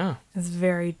 Yes. Yeah. It's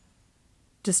very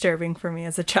disturbing for me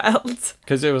as a child.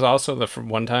 Because it was also the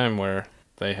one time where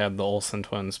they had the Olsen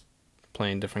twins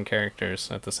playing different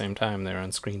characters at the same time. They were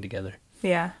on screen together.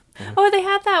 Yeah. Oh, they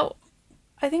had that.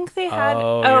 I think they had.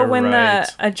 When right.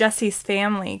 the Jesse's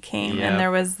family came and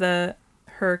there was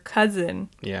her cousin.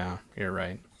 Yeah, you're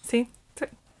right. See?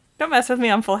 Don't mess with me,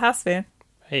 I'm Full House fan.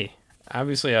 Hey,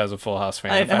 obviously I was a Full House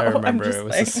fan. I know, I remember it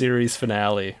was like... the series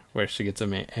finale where she gets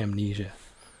amnesia.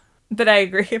 But I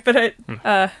agree. But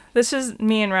this is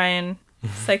me and Ryan,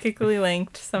 psychically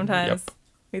linked sometimes. Yep.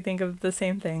 We think of the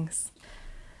same things.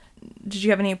 Did you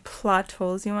have any plot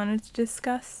holes you wanted to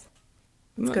discuss?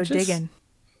 Let's go digging.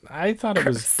 I thought it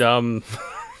was dumb.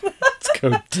 Let's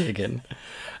Go digging.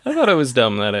 I thought it was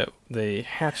dumb that they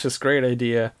hatched this great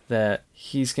idea that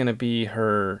he's going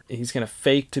to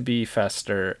fake to be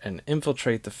Fester and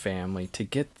infiltrate the family to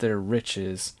get their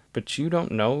riches, but you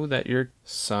don't know that your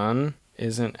son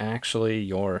isn't actually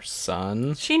your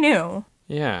son. She knew.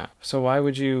 Yeah, so why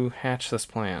would you hatch this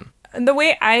plan? The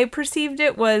way I perceived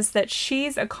it was that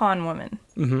she's a con woman.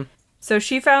 Mm-hmm. So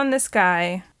she found this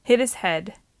guy, hit his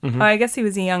head. Mm-hmm. Oh, I guess he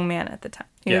was a young man at the time.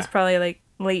 He was probably like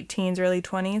late teens, early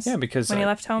 20s. Yeah, because when he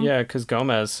left home. Yeah, because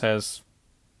Gomez has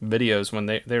videos when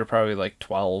they were probably like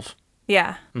 12.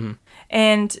 Yeah. Mm-hmm.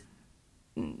 And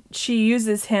she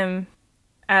uses him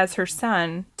as her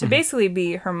son to basically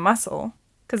be her muscle.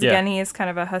 Because again, he is kind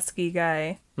of a husky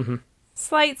guy. Mm-hmm.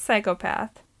 Slight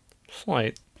psychopath.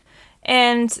 Slight.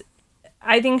 And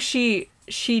I think she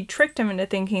tricked him into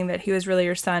thinking that he was really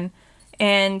her son.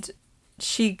 And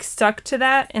she stuck to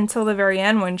that until the very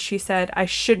end when she said, I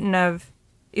shouldn't have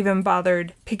even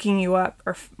bothered picking you up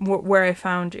or where I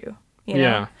found you. You know?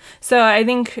 Yeah. So I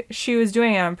think she was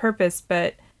doing it on purpose,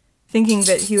 but thinking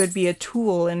that he would be a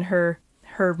tool in her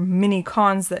mini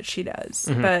cons that she does.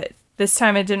 Mm-hmm. But this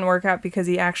time it didn't work out because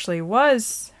he actually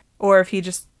was, or if he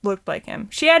just looked like him.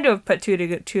 She had to have put two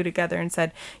together and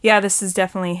said, yeah, this is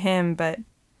definitely him, but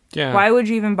why would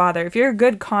you even bother? If you're a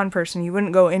good con person, you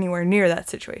wouldn't go anywhere near that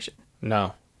situation.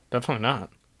 No, definitely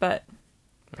not. But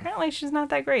apparently she's not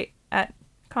that great at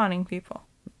conning people.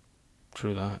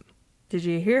 True that. Did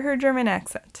you hear her German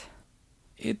accent?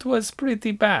 It was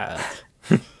pretty bad.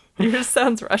 Yours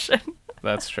sounds Russian.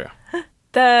 That's true.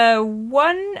 The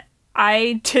one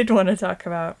I did want to talk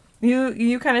about,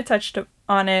 you kind of touched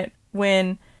on it.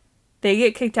 When they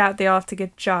get kicked out, they all have to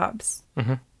get jobs.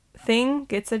 Mm-hmm. Thing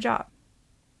gets a job.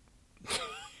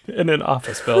 In an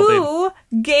office building. Who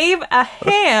gave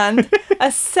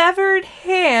a severed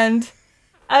hand,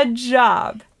 a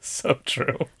job? So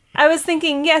true. I was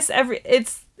thinking, yes,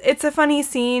 it's a funny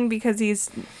scene because he's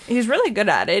really good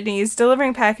at it. And he's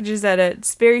delivering packages at a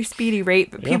very speedy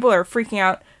rate, but people are freaking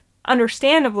out,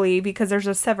 understandably, because there's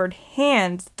a severed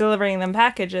hand delivering them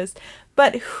packages.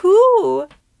 But who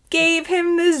gave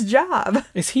him this job?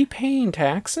 Is he paying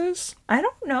taxes? I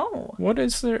don't know. What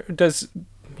is there? Does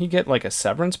he get like a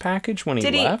severance package when he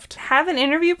left? Did he have an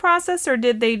interview process, or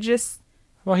did they just...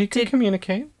 Well, he could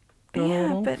communicate.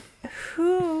 Yeah, but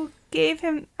who gave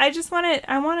him... I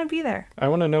want to be there. I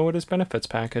want to know what his benefits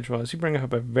package was. You bring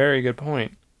up a very good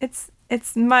point. It's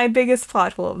my biggest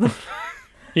plot hole of them.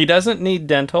 He doesn't need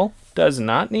dental, does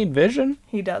not need vision.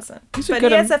 He doesn't. But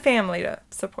he has a family to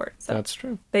support. So that's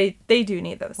true. They do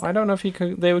need those. Well, I don't know if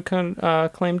they would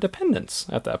claim dependence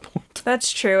at that point.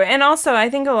 That's true. And also, I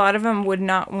think a lot of them would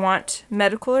not want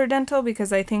medical or dental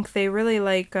because I think they really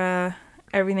like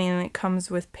everything that comes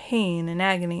with pain and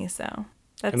agony. So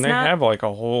that's and they have like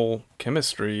a whole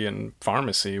chemistry and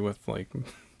pharmacy with like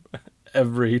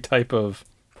every type of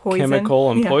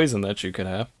chemical and poison that you could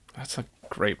have. That's a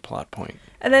great plot point.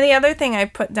 And then the other thing I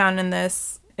put down in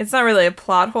this, it's not really a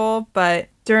plot hole, but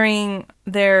during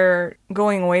their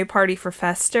going away party for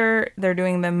Fester, they're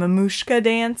doing the mamushka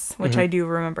dance, which I do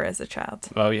remember as a child.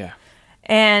 Oh, yeah.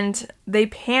 And they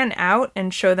pan out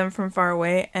and show them from far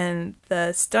away, and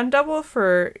the stunt double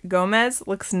for Gomez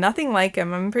looks nothing like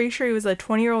him. I'm pretty sure he was a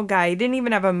 20-year-old guy. He didn't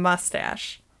even have a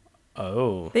mustache.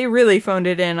 Oh. They really phoned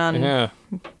it in on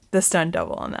the stunt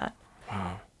double on that.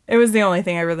 Wow. It was the only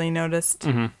thing I really noticed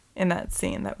in that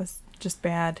scene. That was just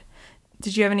bad.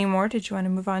 Did you have any more? Did you want to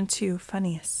move on to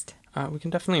funniest? We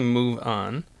can definitely move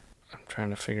on. I'm trying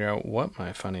to figure out what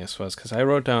my funniest was because I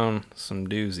wrote down some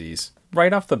doozies.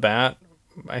 Right off the bat,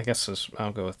 I guess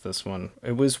I'll go with this one.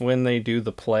 It was when they do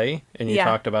the play and you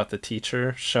talked about the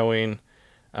teacher talking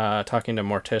to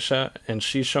Morticia, and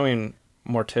she's showing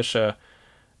Morticia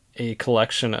a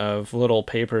collection of little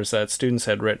papers that students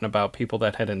had written about people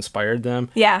that had inspired them.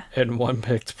 Yeah. And one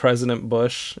picked President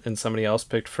Bush, and somebody else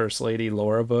picked First Lady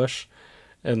Laura Bush,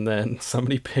 and then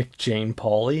somebody picked Jane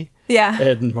Pauley. Yeah.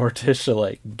 And Morticia,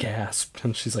 like, gasped,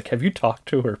 and she's like, have you talked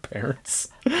to her parents?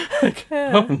 Like,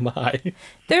 oh my.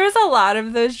 There was a lot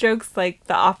of those jokes, like,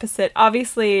 the opposite.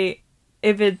 Obviously,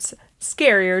 if it's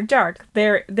scary or dark,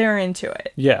 they're into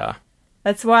it. Yeah.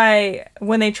 That's why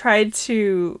when they tried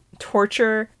to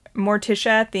torture Morticia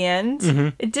at the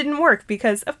end, it didn't work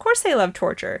because of course they love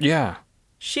torture. Yeah.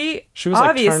 She was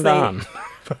obviously, like, turned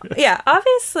on. Yeah,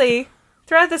 obviously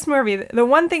throughout this movie, the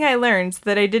one thing I learned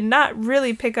that I did not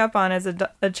really pick up on as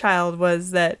a child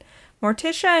was that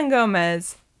Morticia and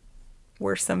Gomez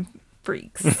were some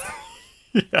freaks.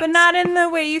 Yes. But not in the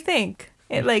way you think.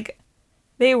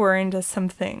 They were into some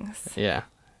things. Yeah.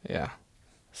 Yeah.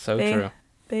 So true.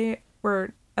 They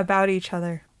were about each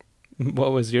other.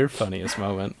 What was your funniest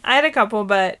moment? I had a couple,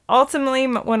 but ultimately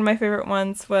one of my favorite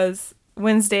ones was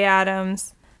Wednesday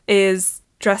Addams is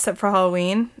dressed up for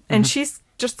Halloween, and she's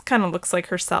just kind of looks like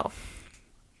herself.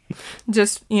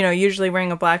 Just, usually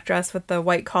wearing a black dress with the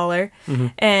white collar.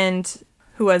 And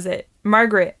who was it?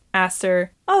 Margaret asked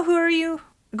her, "Oh, who are you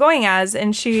going as?"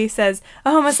 And she says,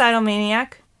 "A homicidal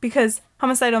maniac," because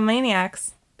homicidal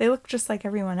maniacs, they look just like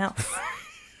everyone else.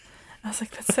 I was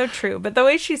like, that's so true. But the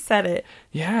way she said it.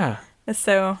 Yeah. Is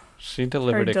so. She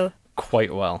delivered it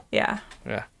quite well. Yeah.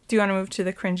 Yeah. Do you want to move to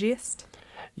the cringiest?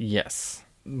 Yes.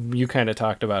 You kind of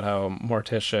talked about how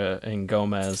Morticia and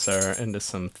Gomez are into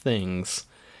some things.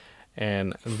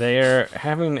 And they're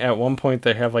having, at one point,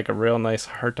 they have like a real nice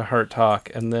heart-to-heart talk,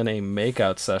 and then a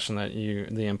makeout session that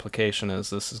the implication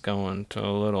is this is going to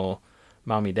a little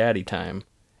mommy-daddy time.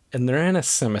 And they're in a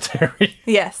cemetery.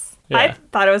 Yes. Yeah. I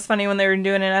thought it was funny when they were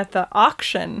doing it at the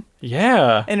auction.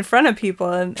 Yeah. In front of people.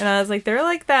 And I was like, they're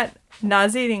like that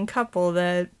nauseating couple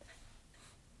that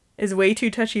is way too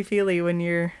touchy-feely when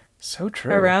you're so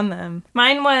true around them.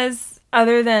 Mine was,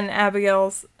 other than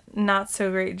Abigail's not so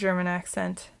great German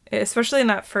accent, especially in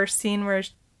that first scene where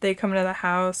they come to the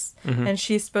house and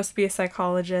she's supposed to be a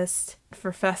psychologist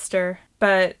for Fester.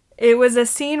 But it was a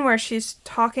scene where she's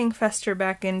talking Fester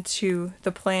back into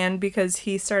the plan because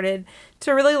he started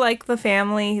to really like the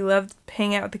family. He loved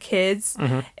hanging out with the kids.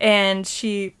 And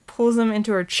she pulls him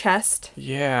into her chest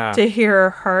to hear her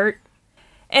heart.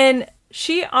 And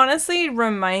she honestly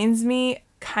reminds me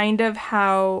kind of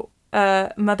how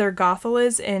Mother Gothel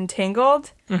is in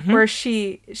Tangled, where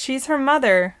she's her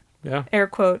mother, air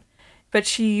quote, but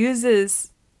she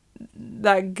uses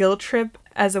that guilt trip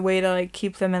as a way to like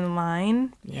keep them in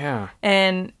line. Yeah.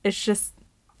 And it's just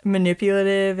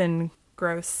manipulative and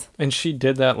gross. And she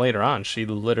did that later on. She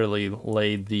literally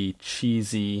laid the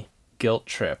cheesy guilt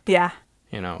trip. Yeah.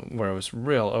 Where it was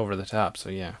real over the top. So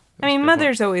yeah. I mean,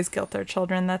 mothers always guilt their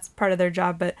children. That's part of their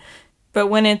job. But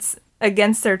when it's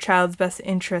against their child's best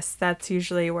interests, that's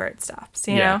usually where it stops,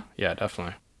 you know? Yeah,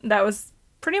 definitely. That was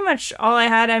pretty much all I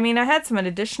had. I mean, I had some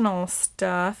additional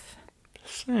stuff.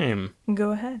 Same.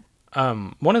 Go ahead.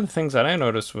 One of the things that I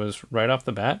noticed was right off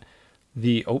the bat,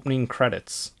 the opening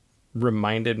credits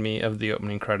reminded me of the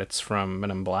opening credits from Men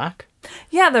in Black.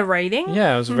 Yeah, the writing.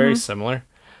 Yeah, it was very similar.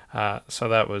 So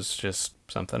that was just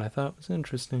something I thought was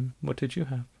interesting. What did you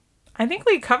have? I think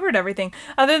we covered everything.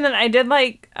 Other than I did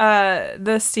like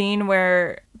the scene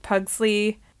where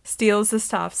Pugsley steals the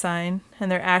stop sign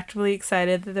and they're actively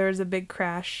excited that there was a big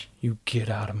crash. You get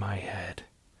out of my head.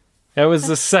 That was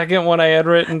the second one I had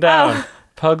written down.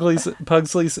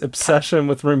 Pugsley's obsession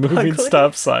with removing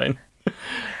stop sign.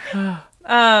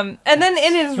 And then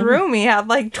in his room he had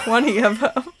like 20 of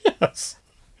them. Yes.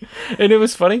 And it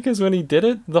was funny because when he did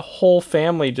it, the whole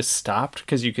family just stopped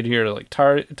because you could hear like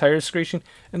tires screeching,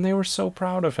 and they were so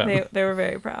proud of him. They were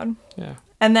very proud. Yeah.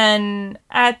 And then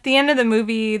at the end of the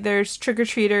movie, there's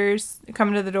trick-or-treaters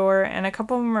coming to the door, and a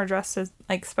couple of them are dressed as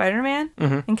like Spider-Man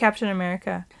and Captain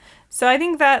America. So I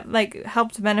think that like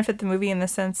helped benefit the movie in the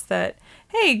sense that,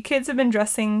 hey, kids have been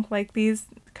dressing like these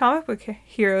comic book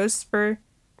heroes for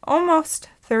almost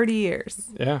 30 years.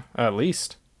 Yeah, at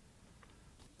least.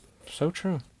 So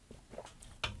true.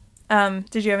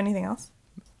 Did you have anything else?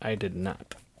 I did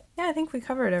not. Yeah, I think we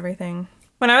covered everything.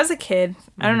 When I was a kid,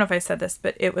 I don't know if I said this,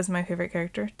 but It was my favorite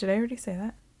character. Did I already say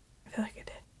that? I feel like I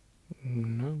did.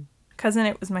 No. Cousin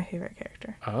It was my favorite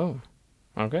character. Oh,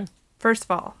 okay. First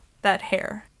of all, that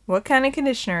hair. What kind of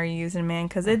conditioner are you using, man?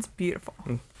 Because it's beautiful.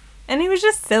 And he was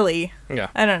just silly. Yeah.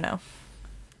 I don't know.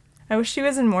 I wish he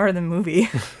was in more of the movie.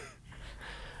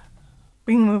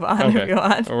 We can move on if you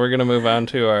want. We're going to move on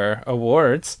to our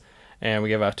awards. And we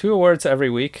give out 2 awards every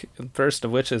week. First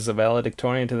of which is the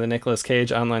valedictorian to the Nicolas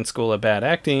Cage Online School of Bad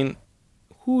Acting.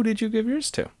 Who did you give yours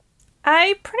to?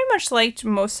 I pretty much liked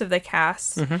most of the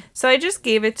cast. So I just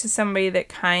gave it to somebody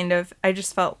that I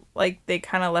just felt like they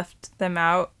kind of left them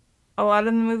out a lot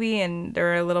in the movie. And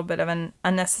they're a little bit of an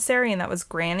unnecessary. And that was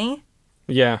Granny.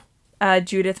 Yeah.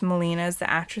 Judith Molina is the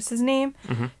actress's name.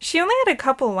 She only had a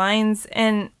couple lines.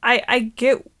 And I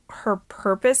get her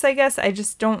purpose, I guess. I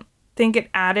just don't think it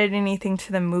added anything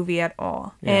to the movie at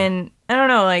all. Yeah. And I don't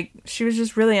know, like, she was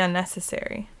just really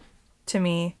unnecessary to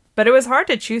me. But it was hard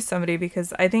to choose somebody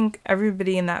because I think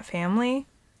everybody in that family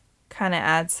kind of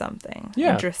adds something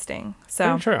interesting. So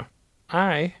very true.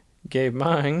 I gave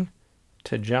mine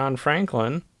to John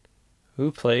Franklin,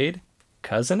 who played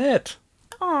Cousin It.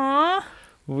 Aww.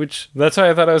 Which, that's why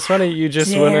I thought it was funny. You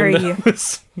just went into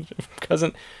this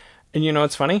cousin. And you know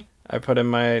what's funny? I put in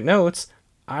my notes,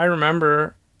 I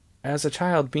remember as a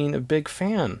child being a big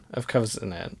fan of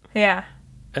Cousin It. Yeah.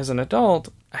 As an adult,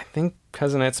 I think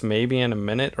cousinettes maybe in a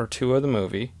minute or two of the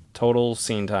movie. Total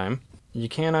scene time. You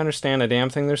can't understand a damn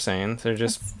thing they're saying. They're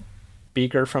just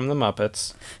Beaker from the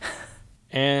Muppets.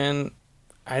 And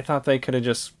I thought they could have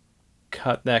just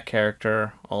cut that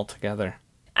character altogether.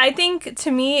 I think,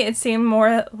 to me, it seemed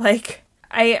more like...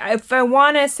 if I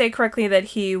want to say correctly that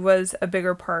he was a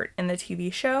bigger part in the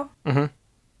TV show. Mm-hmm.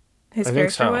 His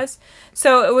character was.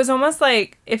 So it was almost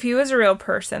like if he was a real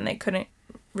person, they couldn't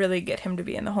really get him to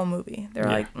be in the whole movie. They were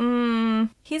like,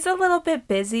 he's a little bit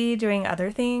busy doing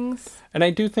other things. And I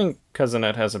do think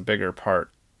Cousinette has a bigger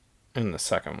part in the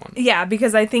second one. Yeah,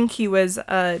 because I think he was...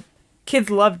 kids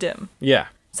loved him. Yeah.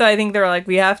 So I think they were like,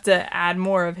 we have to add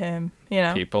more of him, you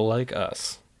know? People like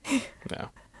us. Yeah.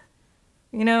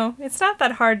 You know, it's not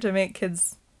that hard to make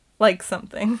kids like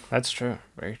something. That's true.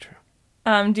 Very true.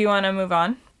 Do you want to move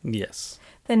on? Yes.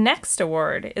 The next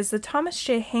award is the Thomas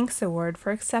J. Hanks Award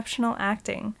for Exceptional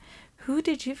Acting. Who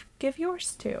did you give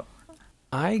yours to?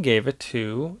 I gave it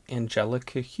to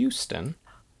Angelica Houston,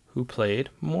 who played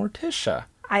Morticia.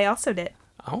 I also did.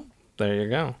 Oh, there you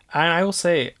go. I will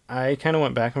say, I kind of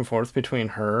went back and forth between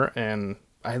her and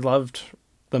I loved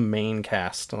the main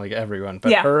cast, like everyone.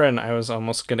 But her, and I was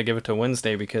almost going to give it to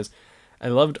Wednesday because I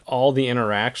loved all the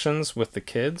interactions with the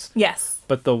kids. Yes.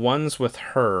 But the ones with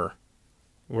her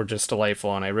were just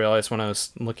delightful. And I realized when I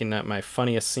was looking at my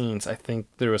funniest scenes, I think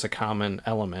there was a common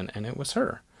element, and it was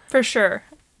her. For sure.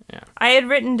 Yeah. I had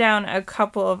written down a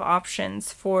couple of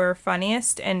options for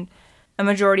funniest, and a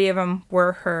majority of them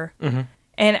were her. Mm-hmm.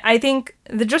 And I think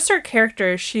just her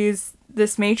character, she's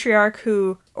this matriarch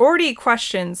who already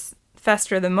questions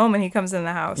Fester the moment he comes in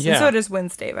the house. Yeah. And so does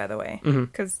Wednesday, by the way,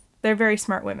 because they're very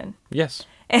smart women. Yes.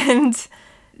 And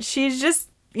she's just,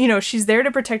 she's there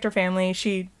to protect her family.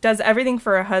 She does everything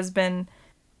for her husband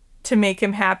to make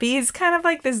him happy. He's kind of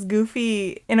like this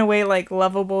goofy, in a way, like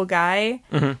lovable guy.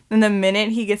 Mm-hmm. And the minute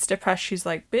he gets depressed, she's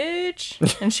like,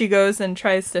 bitch. And she goes and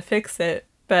tries to fix it.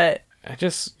 But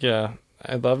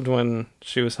I loved when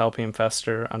she was helping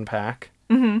Fester unpack.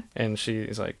 Mm-hmm. And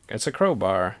she's like, it's a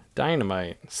crowbar,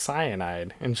 dynamite,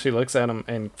 cyanide. And she looks at him,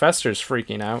 and Fester's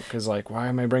freaking out because, like, why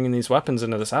am I bringing these weapons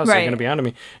into this house? Right. They're going to be onto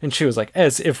me. And she was like,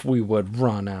 as if we would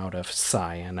run out of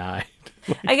cyanide.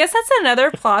 I guess that's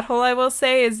another plot hole I will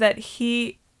say, is that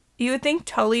you would think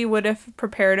Tully would have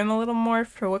prepared him a little more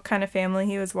for what kind of family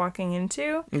he was walking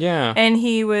into. Yeah. And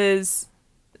he was,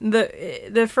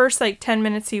 the first, 10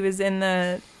 minutes he was in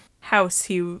the house,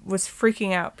 he was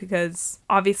freaking out because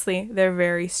obviously they're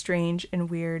very strange and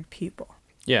weird people.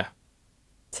 Yeah.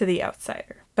 To the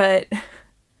outsider. But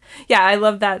yeah, I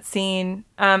love that scene.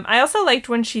 I also liked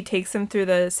when she takes him through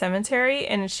the cemetery,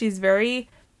 and she's very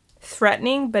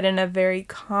threatening, but in a very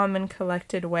calm and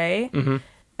collected way. Mm-hmm.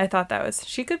 I thought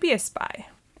she could be a spy.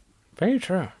 Very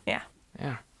true. Yeah.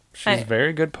 Yeah. She's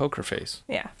very good poker face.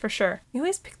 Yeah, for sure. You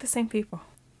always pick the same people.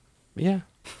 Yeah.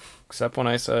 Except when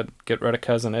I said, get rid of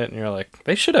Cousinette, and you're like,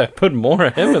 they should have put more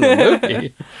of him in the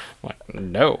movie. I'm like,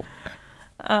 no.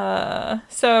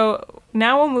 So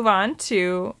now we'll move on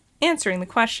to answering the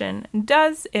question,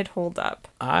 does it hold up?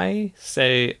 I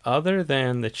say, other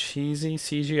than the cheesy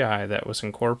CGI that was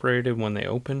incorporated when they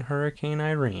opened Hurricane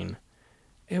Irene,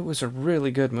 it was a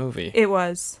really good movie. It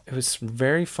was. It was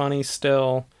very funny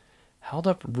still, held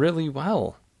up really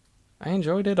well. I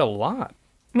enjoyed it a lot.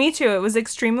 Me too. It was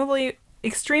extremely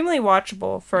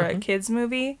watchable for a kids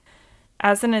movie.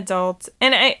 As an adult,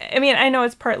 and I mean, I know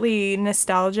it's partly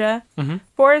nostalgia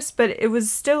for us, but it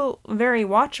was still very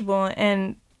watchable,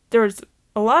 and there was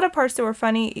a lot of parts that were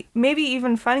funny, maybe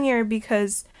even funnier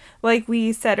because, like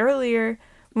we said earlier,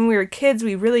 when we were kids,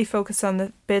 we really focused on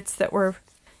the bits that were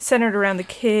centered around the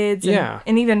kids,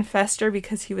 and even Fester,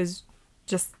 because he was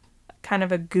just kind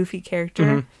of a goofy character.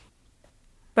 Mm-hmm.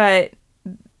 But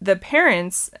the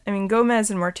parents, I mean, Gomez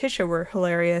and Morticia were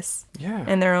hilarious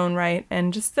in their own right.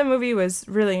 And just the movie was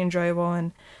really enjoyable.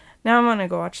 And now I'm going to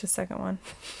go watch the second one.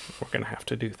 We're going to have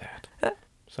to do that.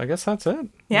 So I guess that's it.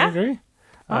 Yeah. I agree.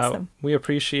 Awesome. We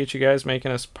appreciate you guys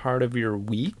making us part of your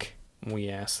week. We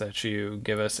ask that you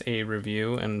give us a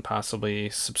review and possibly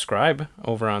subscribe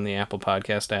over on the Apple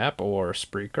Podcast app or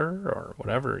Spreaker or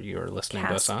whatever you're listening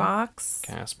to us on.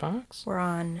 Castbox. We're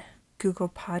on Google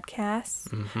Podcasts.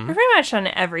 Mm-hmm. We're pretty much on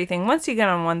everything. Once you get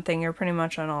on one thing, you're pretty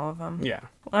much on all of them. Yeah.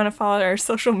 Want to follow our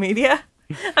social media?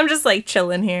 I'm just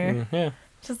chilling here. Yeah.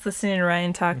 Just listening to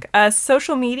Ryan talk.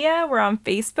 Social media, we're on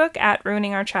Facebook at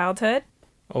Ruining Our Childhood.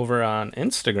 Over on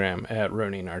Instagram at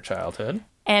Ruining Our Childhood.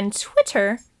 And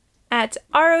Twitter at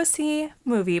ROC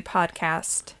Movie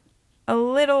Podcast. A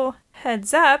little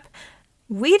heads up,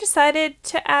 we decided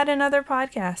to add another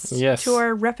podcast to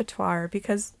our repertoire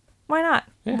because why not?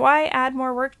 Yeah. Why add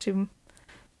more work to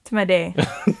my day?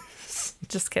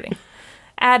 Just kidding.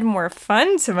 Add more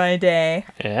fun to my day.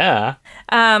 Yeah.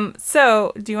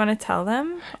 So do you want to tell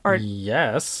them or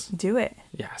yes, do it?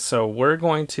 Yeah. So we're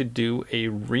going to do a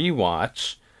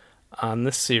rewatch on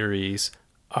the series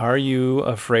Are You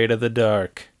Afraid of the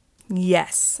Dark?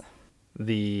 Yes.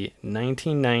 The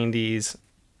 1990s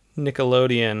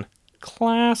Nickelodeon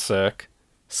classic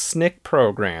Snick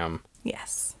program.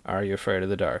 Yes. Are You Afraid of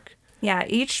the Dark? Yeah,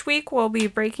 each week we'll be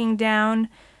breaking down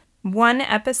one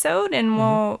episode, and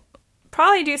we'll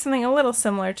probably do something a little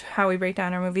similar to how we break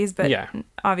down our movies, but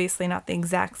obviously not the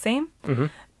exact same. Mm-hmm.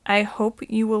 I hope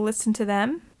you will listen to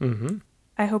them. Mm-hmm.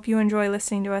 I hope you enjoy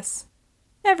listening to us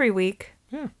every week.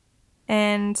 Yeah.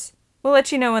 And we'll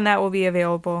let you know when that will be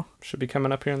available. Should be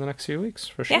coming up here in the next few weeks,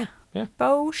 for sure. Yeah.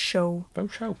 Faux show.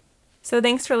 Faux show. So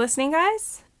thanks for listening,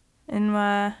 guys. And,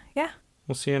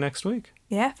 We'll see you next week.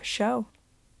 Yeah, for sure.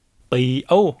 Bye.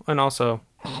 Oh, and also,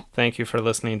 thank you for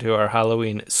listening to our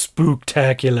Halloween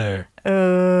Spooktacular.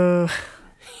 Oh.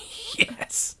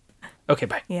 Yes. Okay,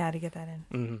 bye. Yeah, to get that in.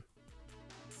 Mm-hmm.